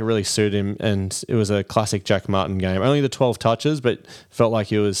feel like it really suited him, and it was a classic Jack Martin game. Only the 12 touches, but felt like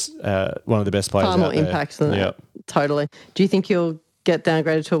he was one of the best players out there. Far more impact than that. Totally. Do you think he'll get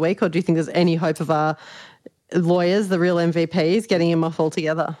downgraded to a week, or do you think there's any hope of our lawyers, the real MVPs, getting him off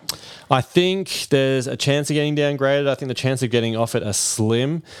altogether? I think there's a chance of getting downgraded. I think the chance of getting off it are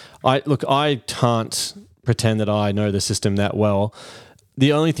slim. I can't pretend that I know the system that well.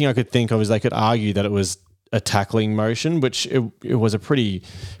 The only thing I could think of is they could argue that it was a tackling motion, which it was a pretty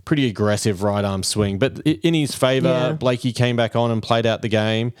aggressive right arm swing. But in his favour, Blakey came back on and played out the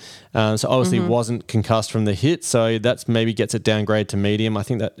game. So obviously wasn't concussed from the hit. So that's maybe gets it downgraded to medium. I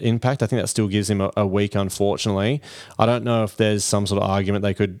think that still gives him a week, unfortunately. I don't know if there's some sort of argument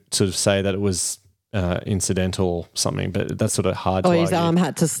they could sort of say that it was incidental or something, but that's sort of hard to argue. His arm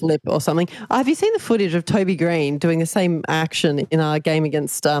had to slip or something. Have you seen the footage of Toby Green doing the same action in our game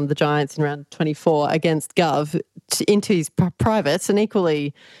against the Giants in round 24 against Gov into his privates, an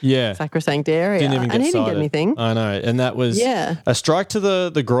equally sacrosanct area? Didn't even get and he cited. Didn't get anything. I know. And that was a strike to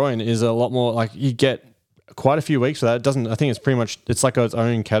the groin is a lot more like you get quite a few weeks for that. It doesn't, I think it's pretty much, it's like its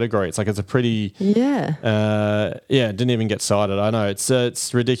own category. It's like, it's a pretty, it didn't even get cited. I know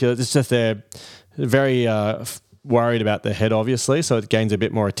it's ridiculous. It's just they're very worried about the head, obviously, so it gains a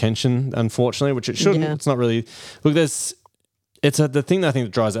bit more attention, unfortunately, which it shouldn't. It's not really. Look, the thing that I think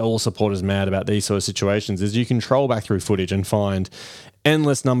that drives all supporters mad about these sort of situations is you can troll back through footage and find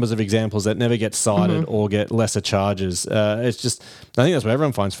endless numbers of examples that never get cited or get lesser charges. It's just, I think that's what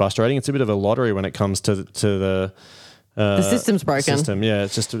everyone finds frustrating. It's a bit of a lottery when it comes to the system's broken.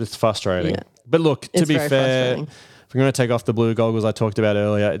 It's frustrating. Yeah. But look, to be fair, if we're going to take off the blue goggles I talked about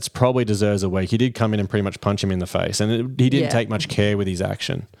earlier, it's probably deserves a week. He did come in and pretty much punch him in the face, and he didn't take much care with his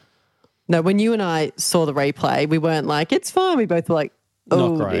action. No, when you and I saw the replay, we weren't like, it's fine. We both were like,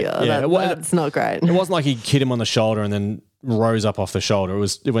 oh, not great. Dear, that's not great. It wasn't like he hit him on the shoulder and then rose up off the shoulder.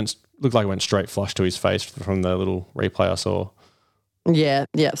 Looked like it went straight flush to his face from the little replay I saw. Yeah.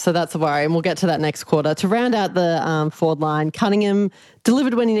 So that's a worry, and we'll get to that next quarter. To round out the forward line, Cunningham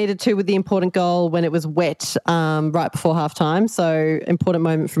delivered when he needed to with the important goal when it was wet right before halftime. So important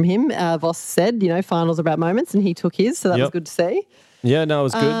moment from him. Voss said, finals are about moments, and he took his, so that was good to see. Yeah, no, it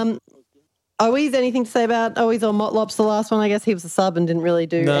was good. Owies, anything to say about Owies or Motlop's the last one? I guess he was a sub and didn't really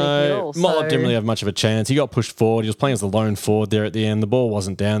do anything at all. Motlop didn't really have much of a chance. He got pushed forward. He was playing as the lone forward there at the end. The ball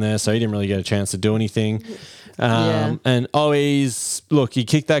wasn't down there, so he didn't really get a chance to do anything. And Owies, look, he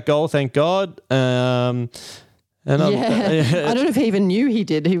kicked that goal, thank God. I don't know if he even knew he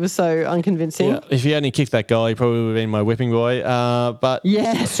did. He was so unconvincing. Yeah, if he hadn't kicked that goal, he probably would have been my whipping boy. But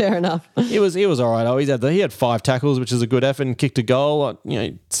yeah, fair enough. He was all right. He had 5 tackles, which is a good effort, and kicked a goal.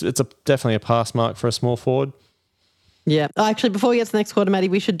 It's definitely a pass mark for a small forward. Yeah. Oh, actually, before we get to the next quarter, Maddie,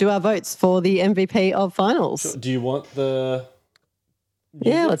 we should do our votes for the MVP of finals. Do you want the...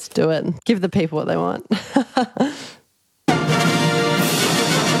 Yeah, let's do it. Give the people what they want.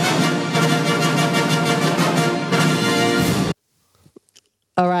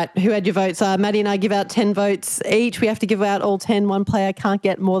 All right, who had your votes? Maddie and I give out 10 votes each. We have to give out all 10. One player can't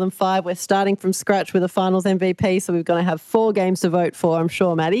get more than 5. We're starting from scratch with a finals MVP, so we're going to have 4 games to vote for, I'm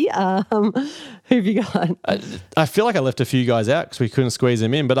sure, Maddie. Who have you got? I feel like I left a few guys out because we couldn't squeeze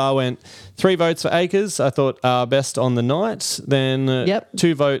them in, but I went 3 votes for Akers, I thought best on the night. Then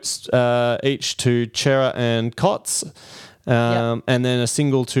 2 votes each to Chera and Cots, and then a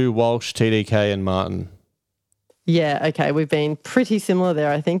single to Walsh, TDK and Martin. Yeah, okay. We've been pretty similar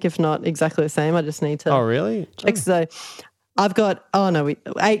there, I think, if not exactly the same. I just need to really? check. So I've got,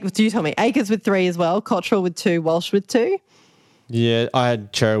 do you tell me? Akers with 3 as well, Cottrell with 2, Walsh with 2. Yeah, I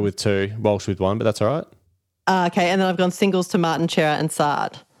had Chera with 2, Walsh with 1, but that's all right. Okay, and then I've gone singles to Martin, Chera and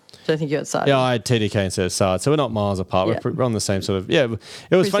Sard. Do I think you had Sard? Yeah, I had TDK instead of Sard, so we're not miles apart. Yeah. We're on the same sort of... Yeah,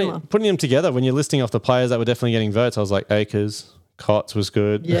 it was funny putting them together. When you're listing off the players that were definitely getting votes, I was like, Akers... Cots was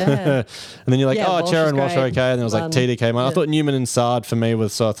good. Yeah. And then you're like, Chera and Walsh are okay. And then it was like TDK. I thought Newman and Sard for me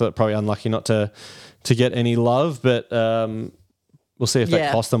was, so I thought probably unlucky not to get any love, but we'll see if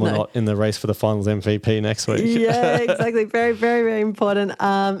that cost them or not in the race for the finals MVP next week. Yeah, exactly. Very, very, very important.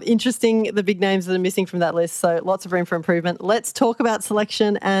 Interesting, the big names that are missing from that list. So lots of room for improvement. Let's talk about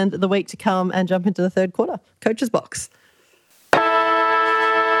selection and the week to come and jump into the third quarter. Coach's box.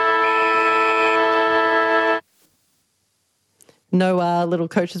 No little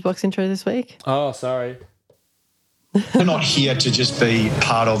coach's box intro this week? Oh, sorry. We're not here to just be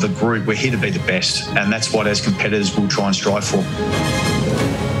part of the group. We're here to be the best, and that's what as competitors we'll try and strive for.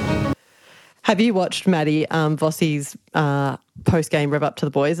 Have you watched Maddie Vossi's post-game rev up to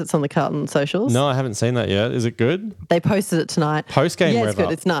the boys? It's on the Carlton socials. No, I haven't seen that yet. Is it good? They posted it tonight. Post-game rev up? Yeah, it's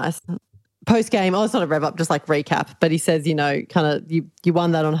good. It's nice. Post-game, it's not a rev up, just like recap. But he says, kind of you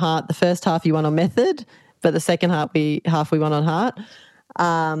won that on heart. The first half you won on method, but the second half we won on heart.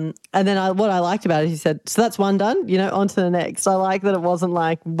 And then what I liked about it, he said, so that's one done, on to the next. I like that it wasn't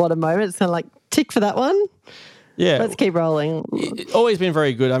like, what a moment. It's kind of like, tick for that one. Yeah. Let's keep rolling. It's always been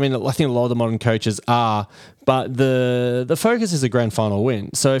very good. I mean, I think a lot of the modern coaches are, but the focus is a grand final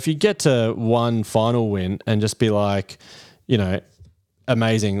win. So if you get to one final win and just be like,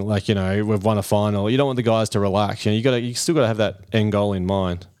 amazing, like, we've won a final, you don't want the guys to relax. You still got to have that end goal in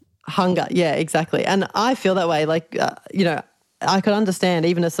mind. Hunger. Yeah, exactly. And I feel that way. Like, I could understand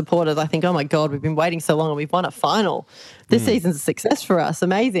even as supporters, I think, oh my God, we've been waiting so long and we've won a final. This season's a success for us.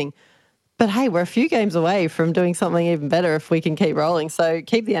 Amazing. But hey, we're a few games away from doing something even better if we can keep rolling. So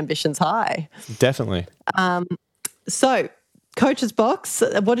keep the ambitions high. Definitely. So coach's box,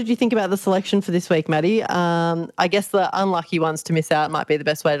 what did you think about the selection for this week, Maddie? I guess the unlucky ones to miss out might be the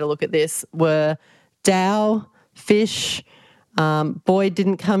best way to look at this were Dow, Fish, Boyd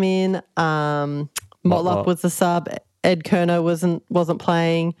didn't come in. Motlop was the sub. Ed Kerno wasn't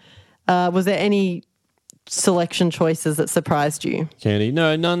playing. Was there any selection choices that surprised you? Candy,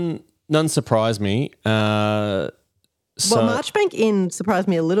 no, none surprised me. Marchbank in surprised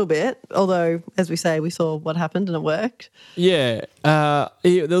me a little bit. Although, as we say, we saw what happened and it worked. Yeah, there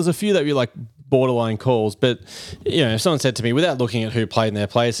was a few that were like borderline calls, but if someone said to me without looking at who played in their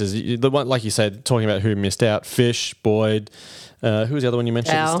places, the one like you said, talking about who missed out, Fish, Boyd, who was the other one you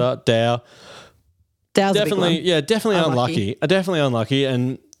mentioned at the start? Dow. Dow's definitely unlucky. Definitely unlucky,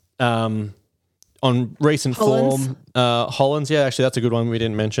 and on recent form, Hollands. Yeah, actually, that's a good one we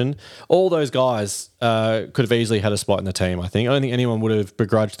didn't mention. All those guys could have easily had a spot in the team. I think. I don't think anyone would have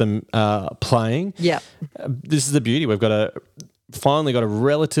begrudged them playing. Yeah, this is the beauty. We've finally got a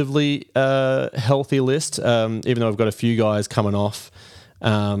relatively healthy list. Even though we've got a few guys coming off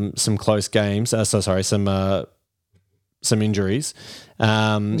some close games. Some injuries.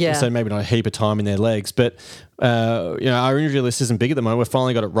 So maybe not a heap of time in their legs, but our injury list isn't big at the moment. We've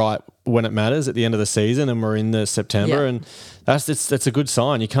finally got it right when it matters at the end of the season, and we're in the September, and that's a good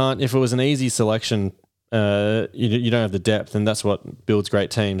sign. You can't, if it was an easy selection, you don't have the depth, and that's what builds great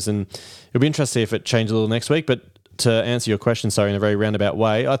teams. And it'll be interesting if it changed a little next week. But to answer your question, sorry, in a very roundabout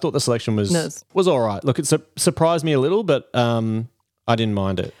way, I thought the selection was all right. Look, it surprised me a little, but I didn't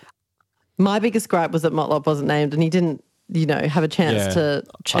mind it. My biggest gripe was that Motlop wasn't named, and he didn't have a chance to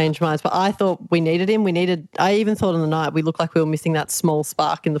change minds. But I thought we needed him. I even thought on the night we looked like we were missing that small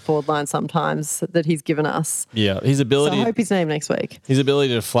spark in the forward line sometimes that he's given us. Yeah, his ability. So I hope he's named next week. His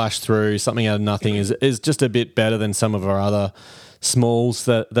ability to flash through something out of nothing is just a bit better than some of our other smalls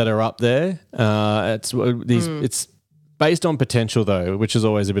that are up there. It's based on potential though, which is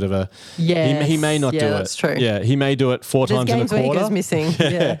always a bit of a he may not do it. That's true. Yeah, he may do it 4 times in a quarter. There's games where he goes missing.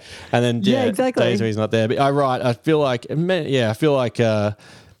 Yeah, and then exactly. days where he's not there. But I feel like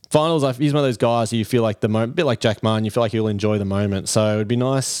finals. He's one of those guys who you feel like the moment, a bit like Jack Martin. You feel like he'll enjoy the moment. So it'd be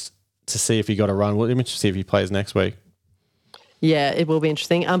nice to see if he got a run. We'll interested to see if he plays next week. Yeah, it will be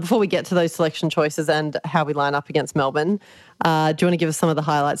interesting. Before we get to those selection choices and how we line up against Melbourne, do you want to give us some of the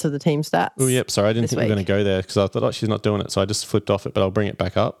highlights of the team stats? Oh, yep. Sorry, I didn't think we were going to go there because I thought, she's not doing it. So I just flipped off it, but I'll bring it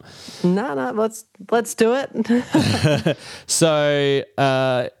back up. No, let's do it. So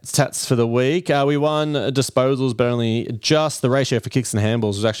stats for the week. We won disposals, but only just the ratio for kicks and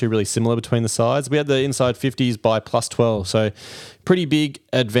handballs was actually really similar between the sides. We had the inside 50s by plus 12. So pretty big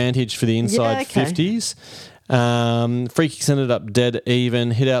advantage for the inside 50s. Free kicks ended up dead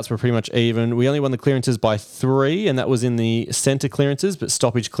even. Hit-outs were pretty much even. We only won the clearances by 3, and that was in the centre clearances, but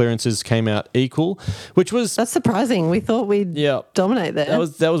stoppage clearances came out equal, which was... That's surprising. We thought we'd dominate there.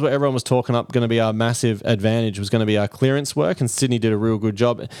 That was what everyone was talking up, going to be our massive advantage, was going to be our clearance work, and Sydney did a real good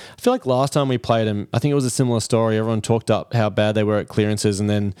job. I feel like last time we played them, I think it was a similar story. Everyone talked up how bad they were at clearances, and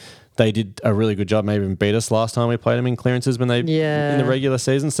then they did a really good job, maybe even beat us last time we played them in clearances when they in the regular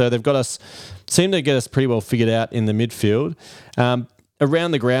season. So they've seemed to get us pretty well figured out in the midfield.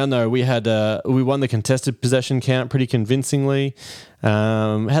 Around the ground though, we won the contested possession count pretty convincingly.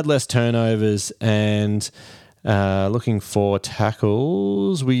 Had less turnovers and looking for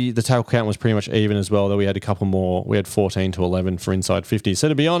tackles. The tackle count was pretty much even as well, though we had a couple more. We had 14 to 11 for inside 50. So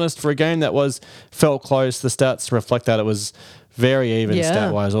to be honest, for a game that felt close, the stats reflect that it was very even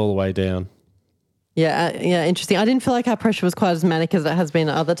stat-wise all the way down. Yeah, interesting. I didn't feel like our pressure was quite as manic as it has been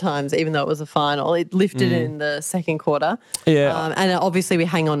at other times, even though it was a final. It lifted in the second quarter. Yeah. And obviously we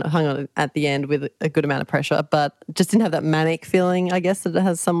hung on at the end with a good amount of pressure, but just didn't have that manic feeling, I guess, that it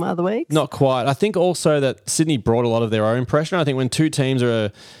has some other weeks. Not quite. I think also that Sydney brought a lot of their own pressure. I think when two teams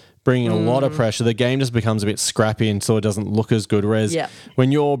are bringing a lot of pressure, the game just becomes a bit scrappy and so it doesn't look as good. Whereas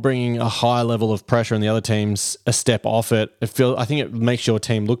when you're bringing a high level of pressure and the other team's a step off it, I think it makes your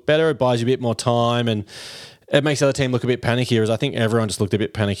team look better. It buys you a bit more time and it makes the other team look a bit panicky. Whereas I think everyone just looked a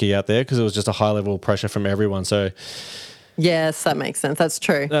bit panicky out there because it was just a high level of pressure from everyone. So yes, that makes sense. That's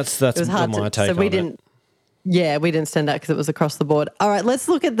true. That's it was hard my take on it. Yeah, we didn't stand out because it was across the board. All right, let's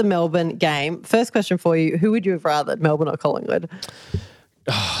look at the Melbourne game. First question for you: who would you have rather, Melbourne or Collingwood?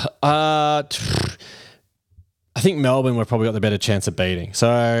 I think Melbourne were probably got the better chance of beating.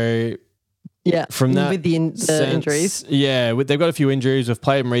 So from that with the injuries, they've got a few injuries. We've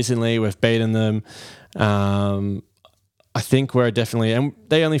played them recently. We've beaten them. I think we're definitely, and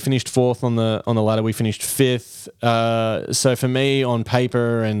they only finished 4th on the ladder. We finished 5th. So for me, on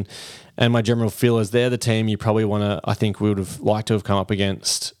paper and my general feel is they're the team you probably want to. I think we would have liked to have come up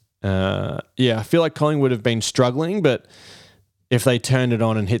against. I feel like Collingwood would have been struggling, but if they turned it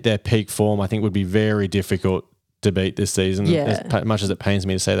on and hit their peak form, I think it would be very difficult to beat this season, as much as it pains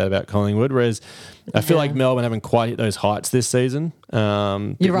me to say that about Collingwood. Whereas I feel like Melbourne haven't quite hit those heights this season.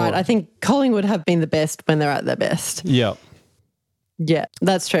 You're right. I think Collingwood have been the best when they're at their best. Yeah. Yeah,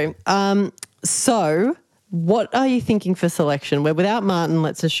 that's true. So what are you thinking for selection? We're without Martin,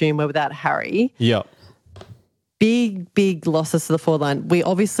 let's assume we're without Harry. Yeah. Big losses to the forward line. We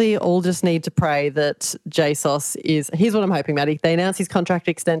obviously all just need to pray that JSOS here's what I'm hoping, Maddie. They announce his contract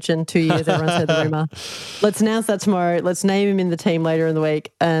extension, 2 years, everyone's heard the rumour. Let's announce that tomorrow. Let's name him in the team later in the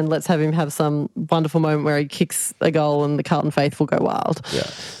week and let's have him have some wonderful moment where he kicks a goal and the Carlton faithful go wild. Yeah.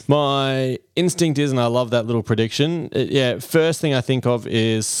 My instinct is, and I love that little prediction, first thing I think of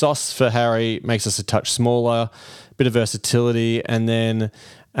is Sauce for Harry makes us a touch smaller, bit of versatility, and then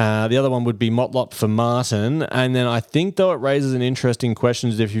the other one would be Motlop for Martin. And then I think, though, it raises an interesting question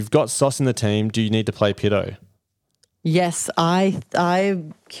is if you've got Sauce in the team, do you need to play Pitto? Yes,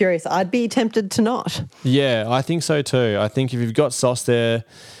 I'm curious. I'd be tempted to not. Yeah, I think so too. I think if you've got Sauce there,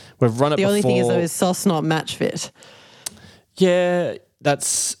 we've run it before. The only thing is, though, is Sauce not match fit. Yeah,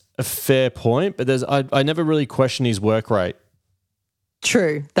 that's a fair point. But I never really question his work rate.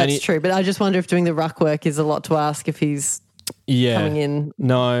 True, that's true. But I just wonder if doing the ruck work is a lot to ask if he's coming in.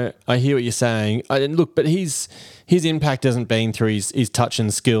 No, I hear what you're saying. But his impact hasn't been through his touch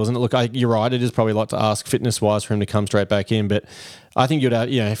and skills. And look, you're right. It is probably a lot to ask fitness-wise for him to come straight back in. But I think you'd have,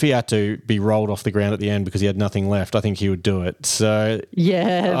 if he had to be rolled off the ground at the end because he had nothing left, I think he would do it. So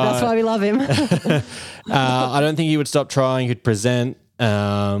that's why we love him. I don't think he would stop trying. He'd present.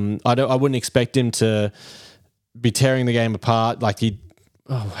 I wouldn't expect him to be tearing the game apart.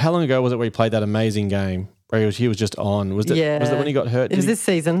 How long ago was it where he played that amazing game? Where he was just on. Was it when he got hurt? It was this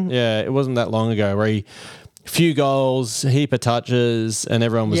season. Yeah, it wasn't that long ago where he few goals, heap of touches, and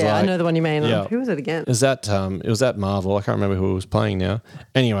everyone was yeah, like, I know the one you mean. yeah. Who was it again? It was at Marvel. I can't remember who was playing now.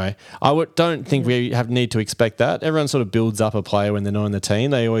 Anyway, don't think we need to expect that. Everyone sort of builds up a player when they're not in the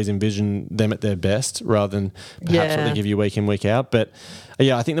team. They always envision them at their best rather than perhaps what they give you week in, week out. But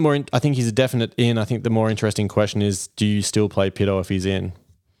yeah, I think I think he's a definite in. I think the more interesting question is, do you still play Pitto if he's in?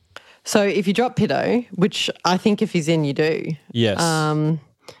 So if you drop Pitto, which I think if he's in, you do. Yes.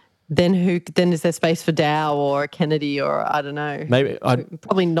 Then is there space for Dow or a Kennedy or I don't know? Maybe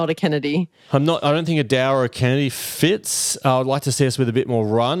probably not a Kennedy. I don't think a Dow or a Kennedy fits. I'd like to see us with a bit more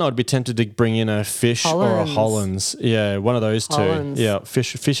run. I'd be tempted to bring in a Fish or a Hollins. Yeah, one of those two. Yeah,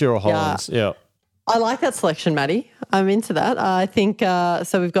 Fisher or Hollins. Yeah. I like that selection, Maddie. I'm into that. I think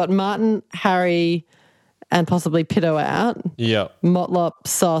so. We've got Martin, Harry, and possibly Pitto out. Yeah. Motlop,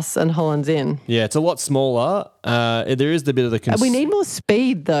 Sauce, and Hollins in. Yeah, it's a lot smaller. There is the bit of the... we need more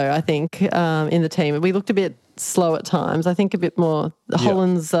speed, though, I think, in the team. We looked a bit slow at times. I think a bit more...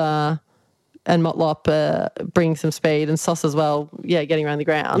 Hollins and Motlop bring some speed, and Sauce as well, getting around the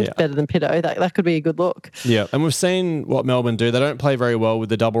ground better than Pitto. That could be a good look. Yeah, and we've seen what Melbourne do. They don't play very well with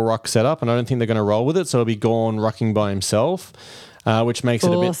the double ruck setup, and I don't think they're going to roll with it, so it'll be Gawn rucking by himself. Which makes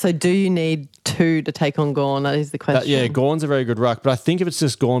it a bit... So do you need two to take on Gawn? That is the question. Gawn's a very good ruck, but I think if it's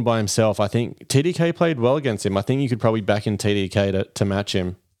just Gawn by himself, I think TDK played well against him. I think you could probably back in TDK to match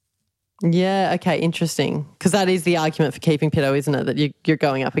him. Yeah, okay, interesting. Because that is the argument for keeping Pitto, isn't it? That you're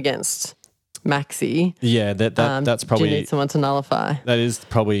going up against Maxi. Yeah, that's probably... Do you need someone to nullify? That is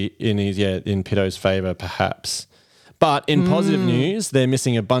probably in Pitto's favour, perhaps. But in positive news, they're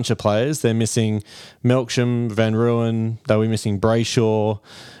missing a bunch of players. They're missing Melksham, Van Ruin. They'll be missing Brayshaw.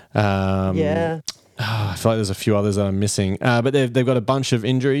 I feel like there's a few others that I'm missing. But they've got a bunch of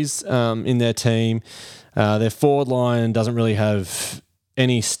injuries in their team. Their forward line doesn't really have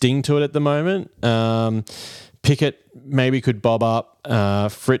any sting to it at the moment. Pickett maybe could bob up.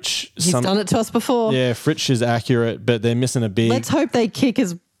 Fritsch... He's done it to us before. Yeah, Fritsch is accurate, but they're missing a big... Let's hope they kick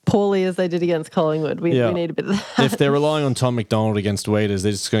as poorly as they did against Collingwood. We need a bit of that. If they're relying on Tom McDonald against Weeders,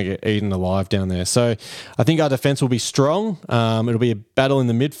 they're just going to get eaten alive down there. So I think our defence will be strong. It'll be a battle in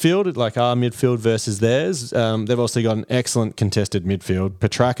the midfield, like our midfield versus theirs. They've also got an excellent contested midfield.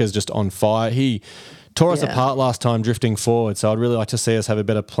 Petrarca's just on fire. He tore us apart last time drifting forward, so I'd really like to see us have a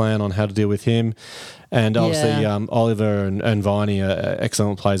better plan on how to deal with him. And obviously Oliver and Viney are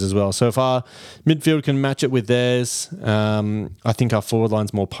excellent players as well. So if our midfield can match it with theirs, I think our forward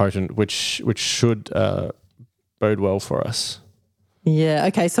line's more potent, which should bode well for us. Yeah,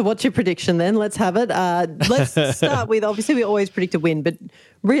 okay. So what's your prediction then? Let's have it. Let's start with, obviously we always predict a win, but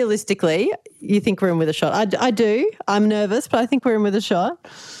realistically, you think we're in with a shot? I do. I'm nervous, but I think we're in with a shot.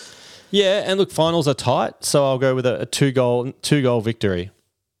 Yeah, and look, finals are tight, so I'll go with a two-goal victory.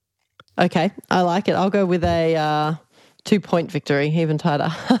 Okay, I like it. I'll go with a 2-point victory, even tighter.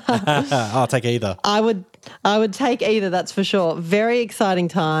 I'll take either. I would take either, that's for sure. Very exciting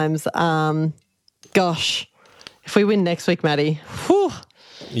times. Gosh, if we win next week, Maddie, whew,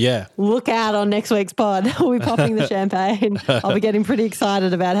 yeah. Look out on next week's pod. We'll be popping the champagne. I'll be getting pretty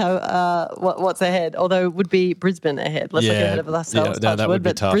excited about how what's ahead. Although it would be Brisbane ahead. Let's look ahead of ourselves. Yeah, that would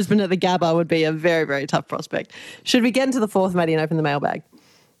be tough. Brisbane at the Gabba would be a very, very tough prospect. Should we get into the fourth, Maddie, and open the mailbag?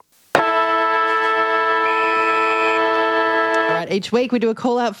 Each week we do a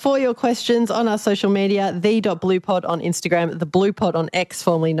call out for your questions on our social media, the.bluepod on Instagram, the bluepod on X,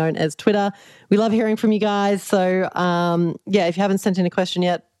 formerly known as Twitter. We love hearing from you guys. So, if you haven't sent in a question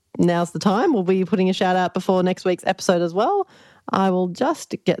yet, now's the time. We'll be putting a shout out before next week's episode as well. I will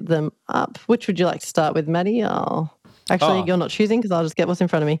just get them up. Which would you like to start with, Maddie? You're not choosing because I'll just get what's in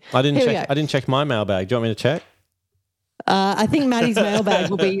front of me. I didn't check my mailbag. Do you want me to check? I think Maddie's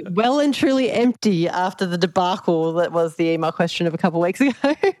mailbag will be well and truly empty after the debacle that was the email question of a couple of weeks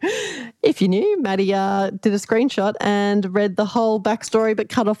ago. If you knew, Maddie did a screenshot and read the whole backstory but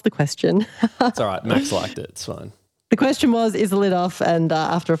cut off the question. It's all right. Max liked it. It's fine. The question was, is the lid off? And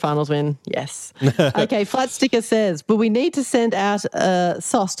after a finals win, yes. Okay, Flat Sticker says, will we need to send out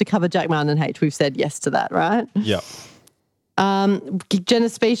Sauce to cover Jack Martin and H? We've said yes to that, right? Yeah. Jenna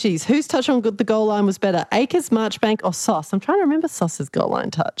Species, whose touch on the goal line was better, Akers, Marchbank or Sauce? I'm trying to remember Sauce's goal line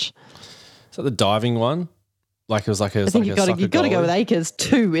touch. Is that the diving one? Like it was like a. I think you've got to go with Akers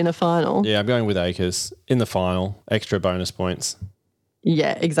 2 in a final. Yeah, I'm going with Akers in the final. Extra bonus points.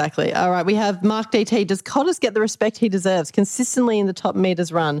 Yeah, exactly. All right, we have Mark DT. Does Cottas get the respect he deserves consistently in the top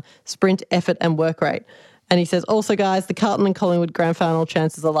meters run, sprint, effort and work rate? And he says, also, guys, the Carlton and Collingwood grand final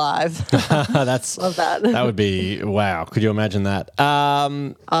chance is alive. Love that. That would be, wow. Could you imagine that?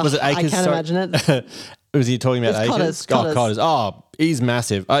 Was it Akers? I can't imagine it. Was he talking about ages? Cotters. Oh, he's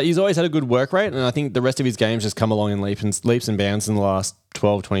massive. He's always had a good work rate, and I think the rest of his game's just come along in leaps and bounds in the last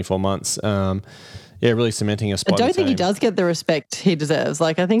 12, 24 months. Really cementing a spot. I don't think he does get the respect he deserves.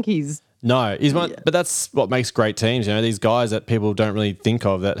 Like, I think he's... No, he's one, but that's what makes great teams. You know, these guys that people don't really think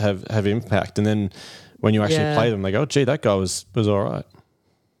of that have impact, and then when you actually play them, they go, "Oh, gee, that guy was all right."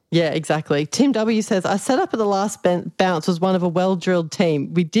 Yeah, exactly. Tim W says, I set up at the last bounce was one of a well-drilled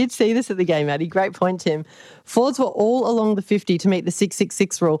team. We did see this at the game, Maddie. Great point, Tim. Forwards were all along the 50 to meet the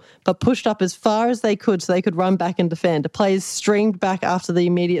 6-6-6 rule, but pushed up as far as they could so they could run back and defend. Players streamed back after the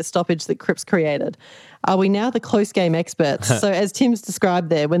immediate stoppage that Cripps created. Are we now the close game experts? So as Tim's described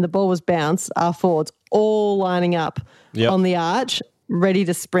there, when the ball was bounced, our forwards all lining up on the arch, ready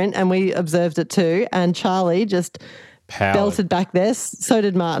to sprint, and we observed it too. And Charlie just... belted back there. So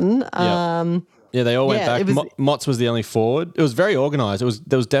did Martin. They all went back. Motts was the only forward. It was very organised.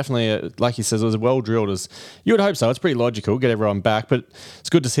 There was definitely, like he says, it was well drilled. You would hope so. It's pretty logical. Get everyone back, but it's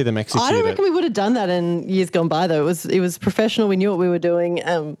good to see them execute. I don't reckon we would have done that in years gone by, though. It was professional. We knew what we were doing,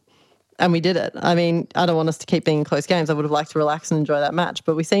 and we did it. I mean, I don't want us to keep being in close games. I would have liked to relax and enjoy that match,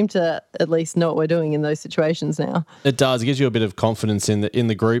 but we seem to at least know what we're doing in those situations now. It does. It gives you a bit of confidence in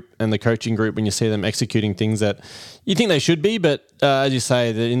the group and the coaching group when you see them executing things that you think they should be, but as you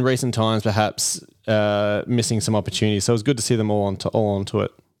say, that in recent times perhaps missing some opportunities. So it was good to see them all onto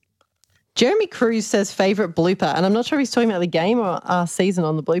it. Jeremy Cruz says favourite blooper, and I'm not sure if he's talking about the game or our season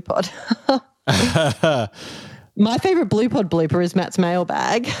on the Blue Pod. My favourite Blue Pod blooper is Matt's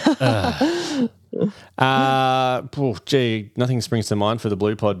mailbag. Nothing springs to mind for the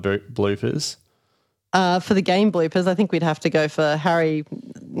Blue Pod bloopers. For the game bloopers, I think we'd have to go for Harry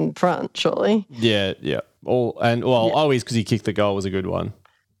in front, surely. Yeah. Always because he kicked the goal was a good one.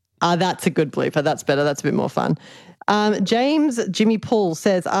 That's a good blooper. That's better. That's a bit more fun. James Jimmy Paul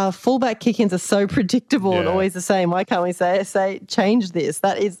says, our fullback kick-ins are so predictable and always the same. Why can't we say change this?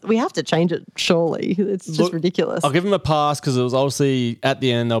 We have to change it, surely. It's just ridiculous. I'll give him a pass because it was obviously at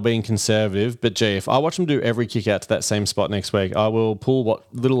the end they were being conservative. But gee, if I watch them do every kick out to that same spot next week, I will pull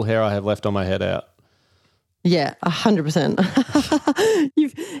what little hair I have left on my head out. Yeah, 100%.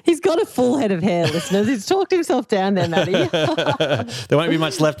 He's got a full head of hair, listeners. He's talked himself down there, Maddie. There won't be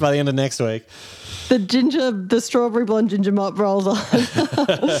much left by the end of next week. The strawberry blonde ginger mop rolls on.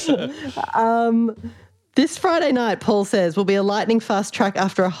 This Friday night, Paul says, will be a lightning fast track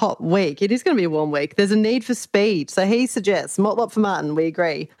after a hot week. It is going to be a warm week. There's a need for speed. So he suggests Motlop for Martin, we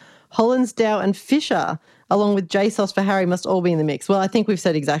agree. Hollands, Dow and Fisher, along with J-Sauce for Harry, must all be in the mix. Well, I think we've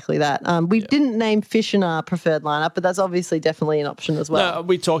said exactly that. We didn't name Fish in our preferred lineup, but that's obviously definitely an option as well. No,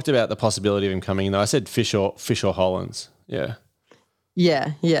 we talked about the possibility of him coming in, though. I said Fish or Hollands. Yeah.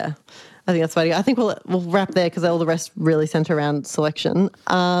 Yeah. I think that's funny. I think we'll wrap there because all the rest really centre around selection.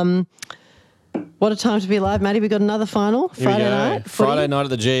 What a time to be alive, Maddie. We got another final Friday night. Friday night at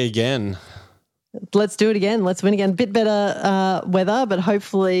the G again. Let's do it again. Let's win again. Bit better weather, but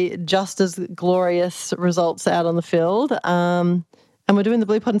hopefully just as glorious results out on the field. And we're doing the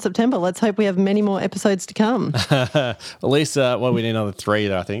Blue Pod in September. Let's hope we have many more episodes to come. At least, we need another 3,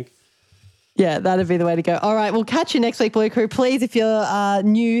 though, I think. Yeah, that'd be the way to go. All right, we'll catch you next week, Blue Crew. Please, if you're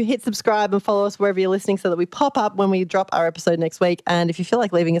new, hit subscribe and follow us wherever you're listening so that we pop up when we drop our episode next week. And if you feel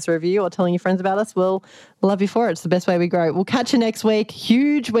like leaving us a review or telling your friends about us, we'll love you for it. It's the best way we grow. We'll catch you next week.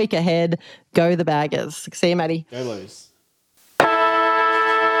 Huge week ahead. Go the Baggers. See you, Maddie. Go Blues.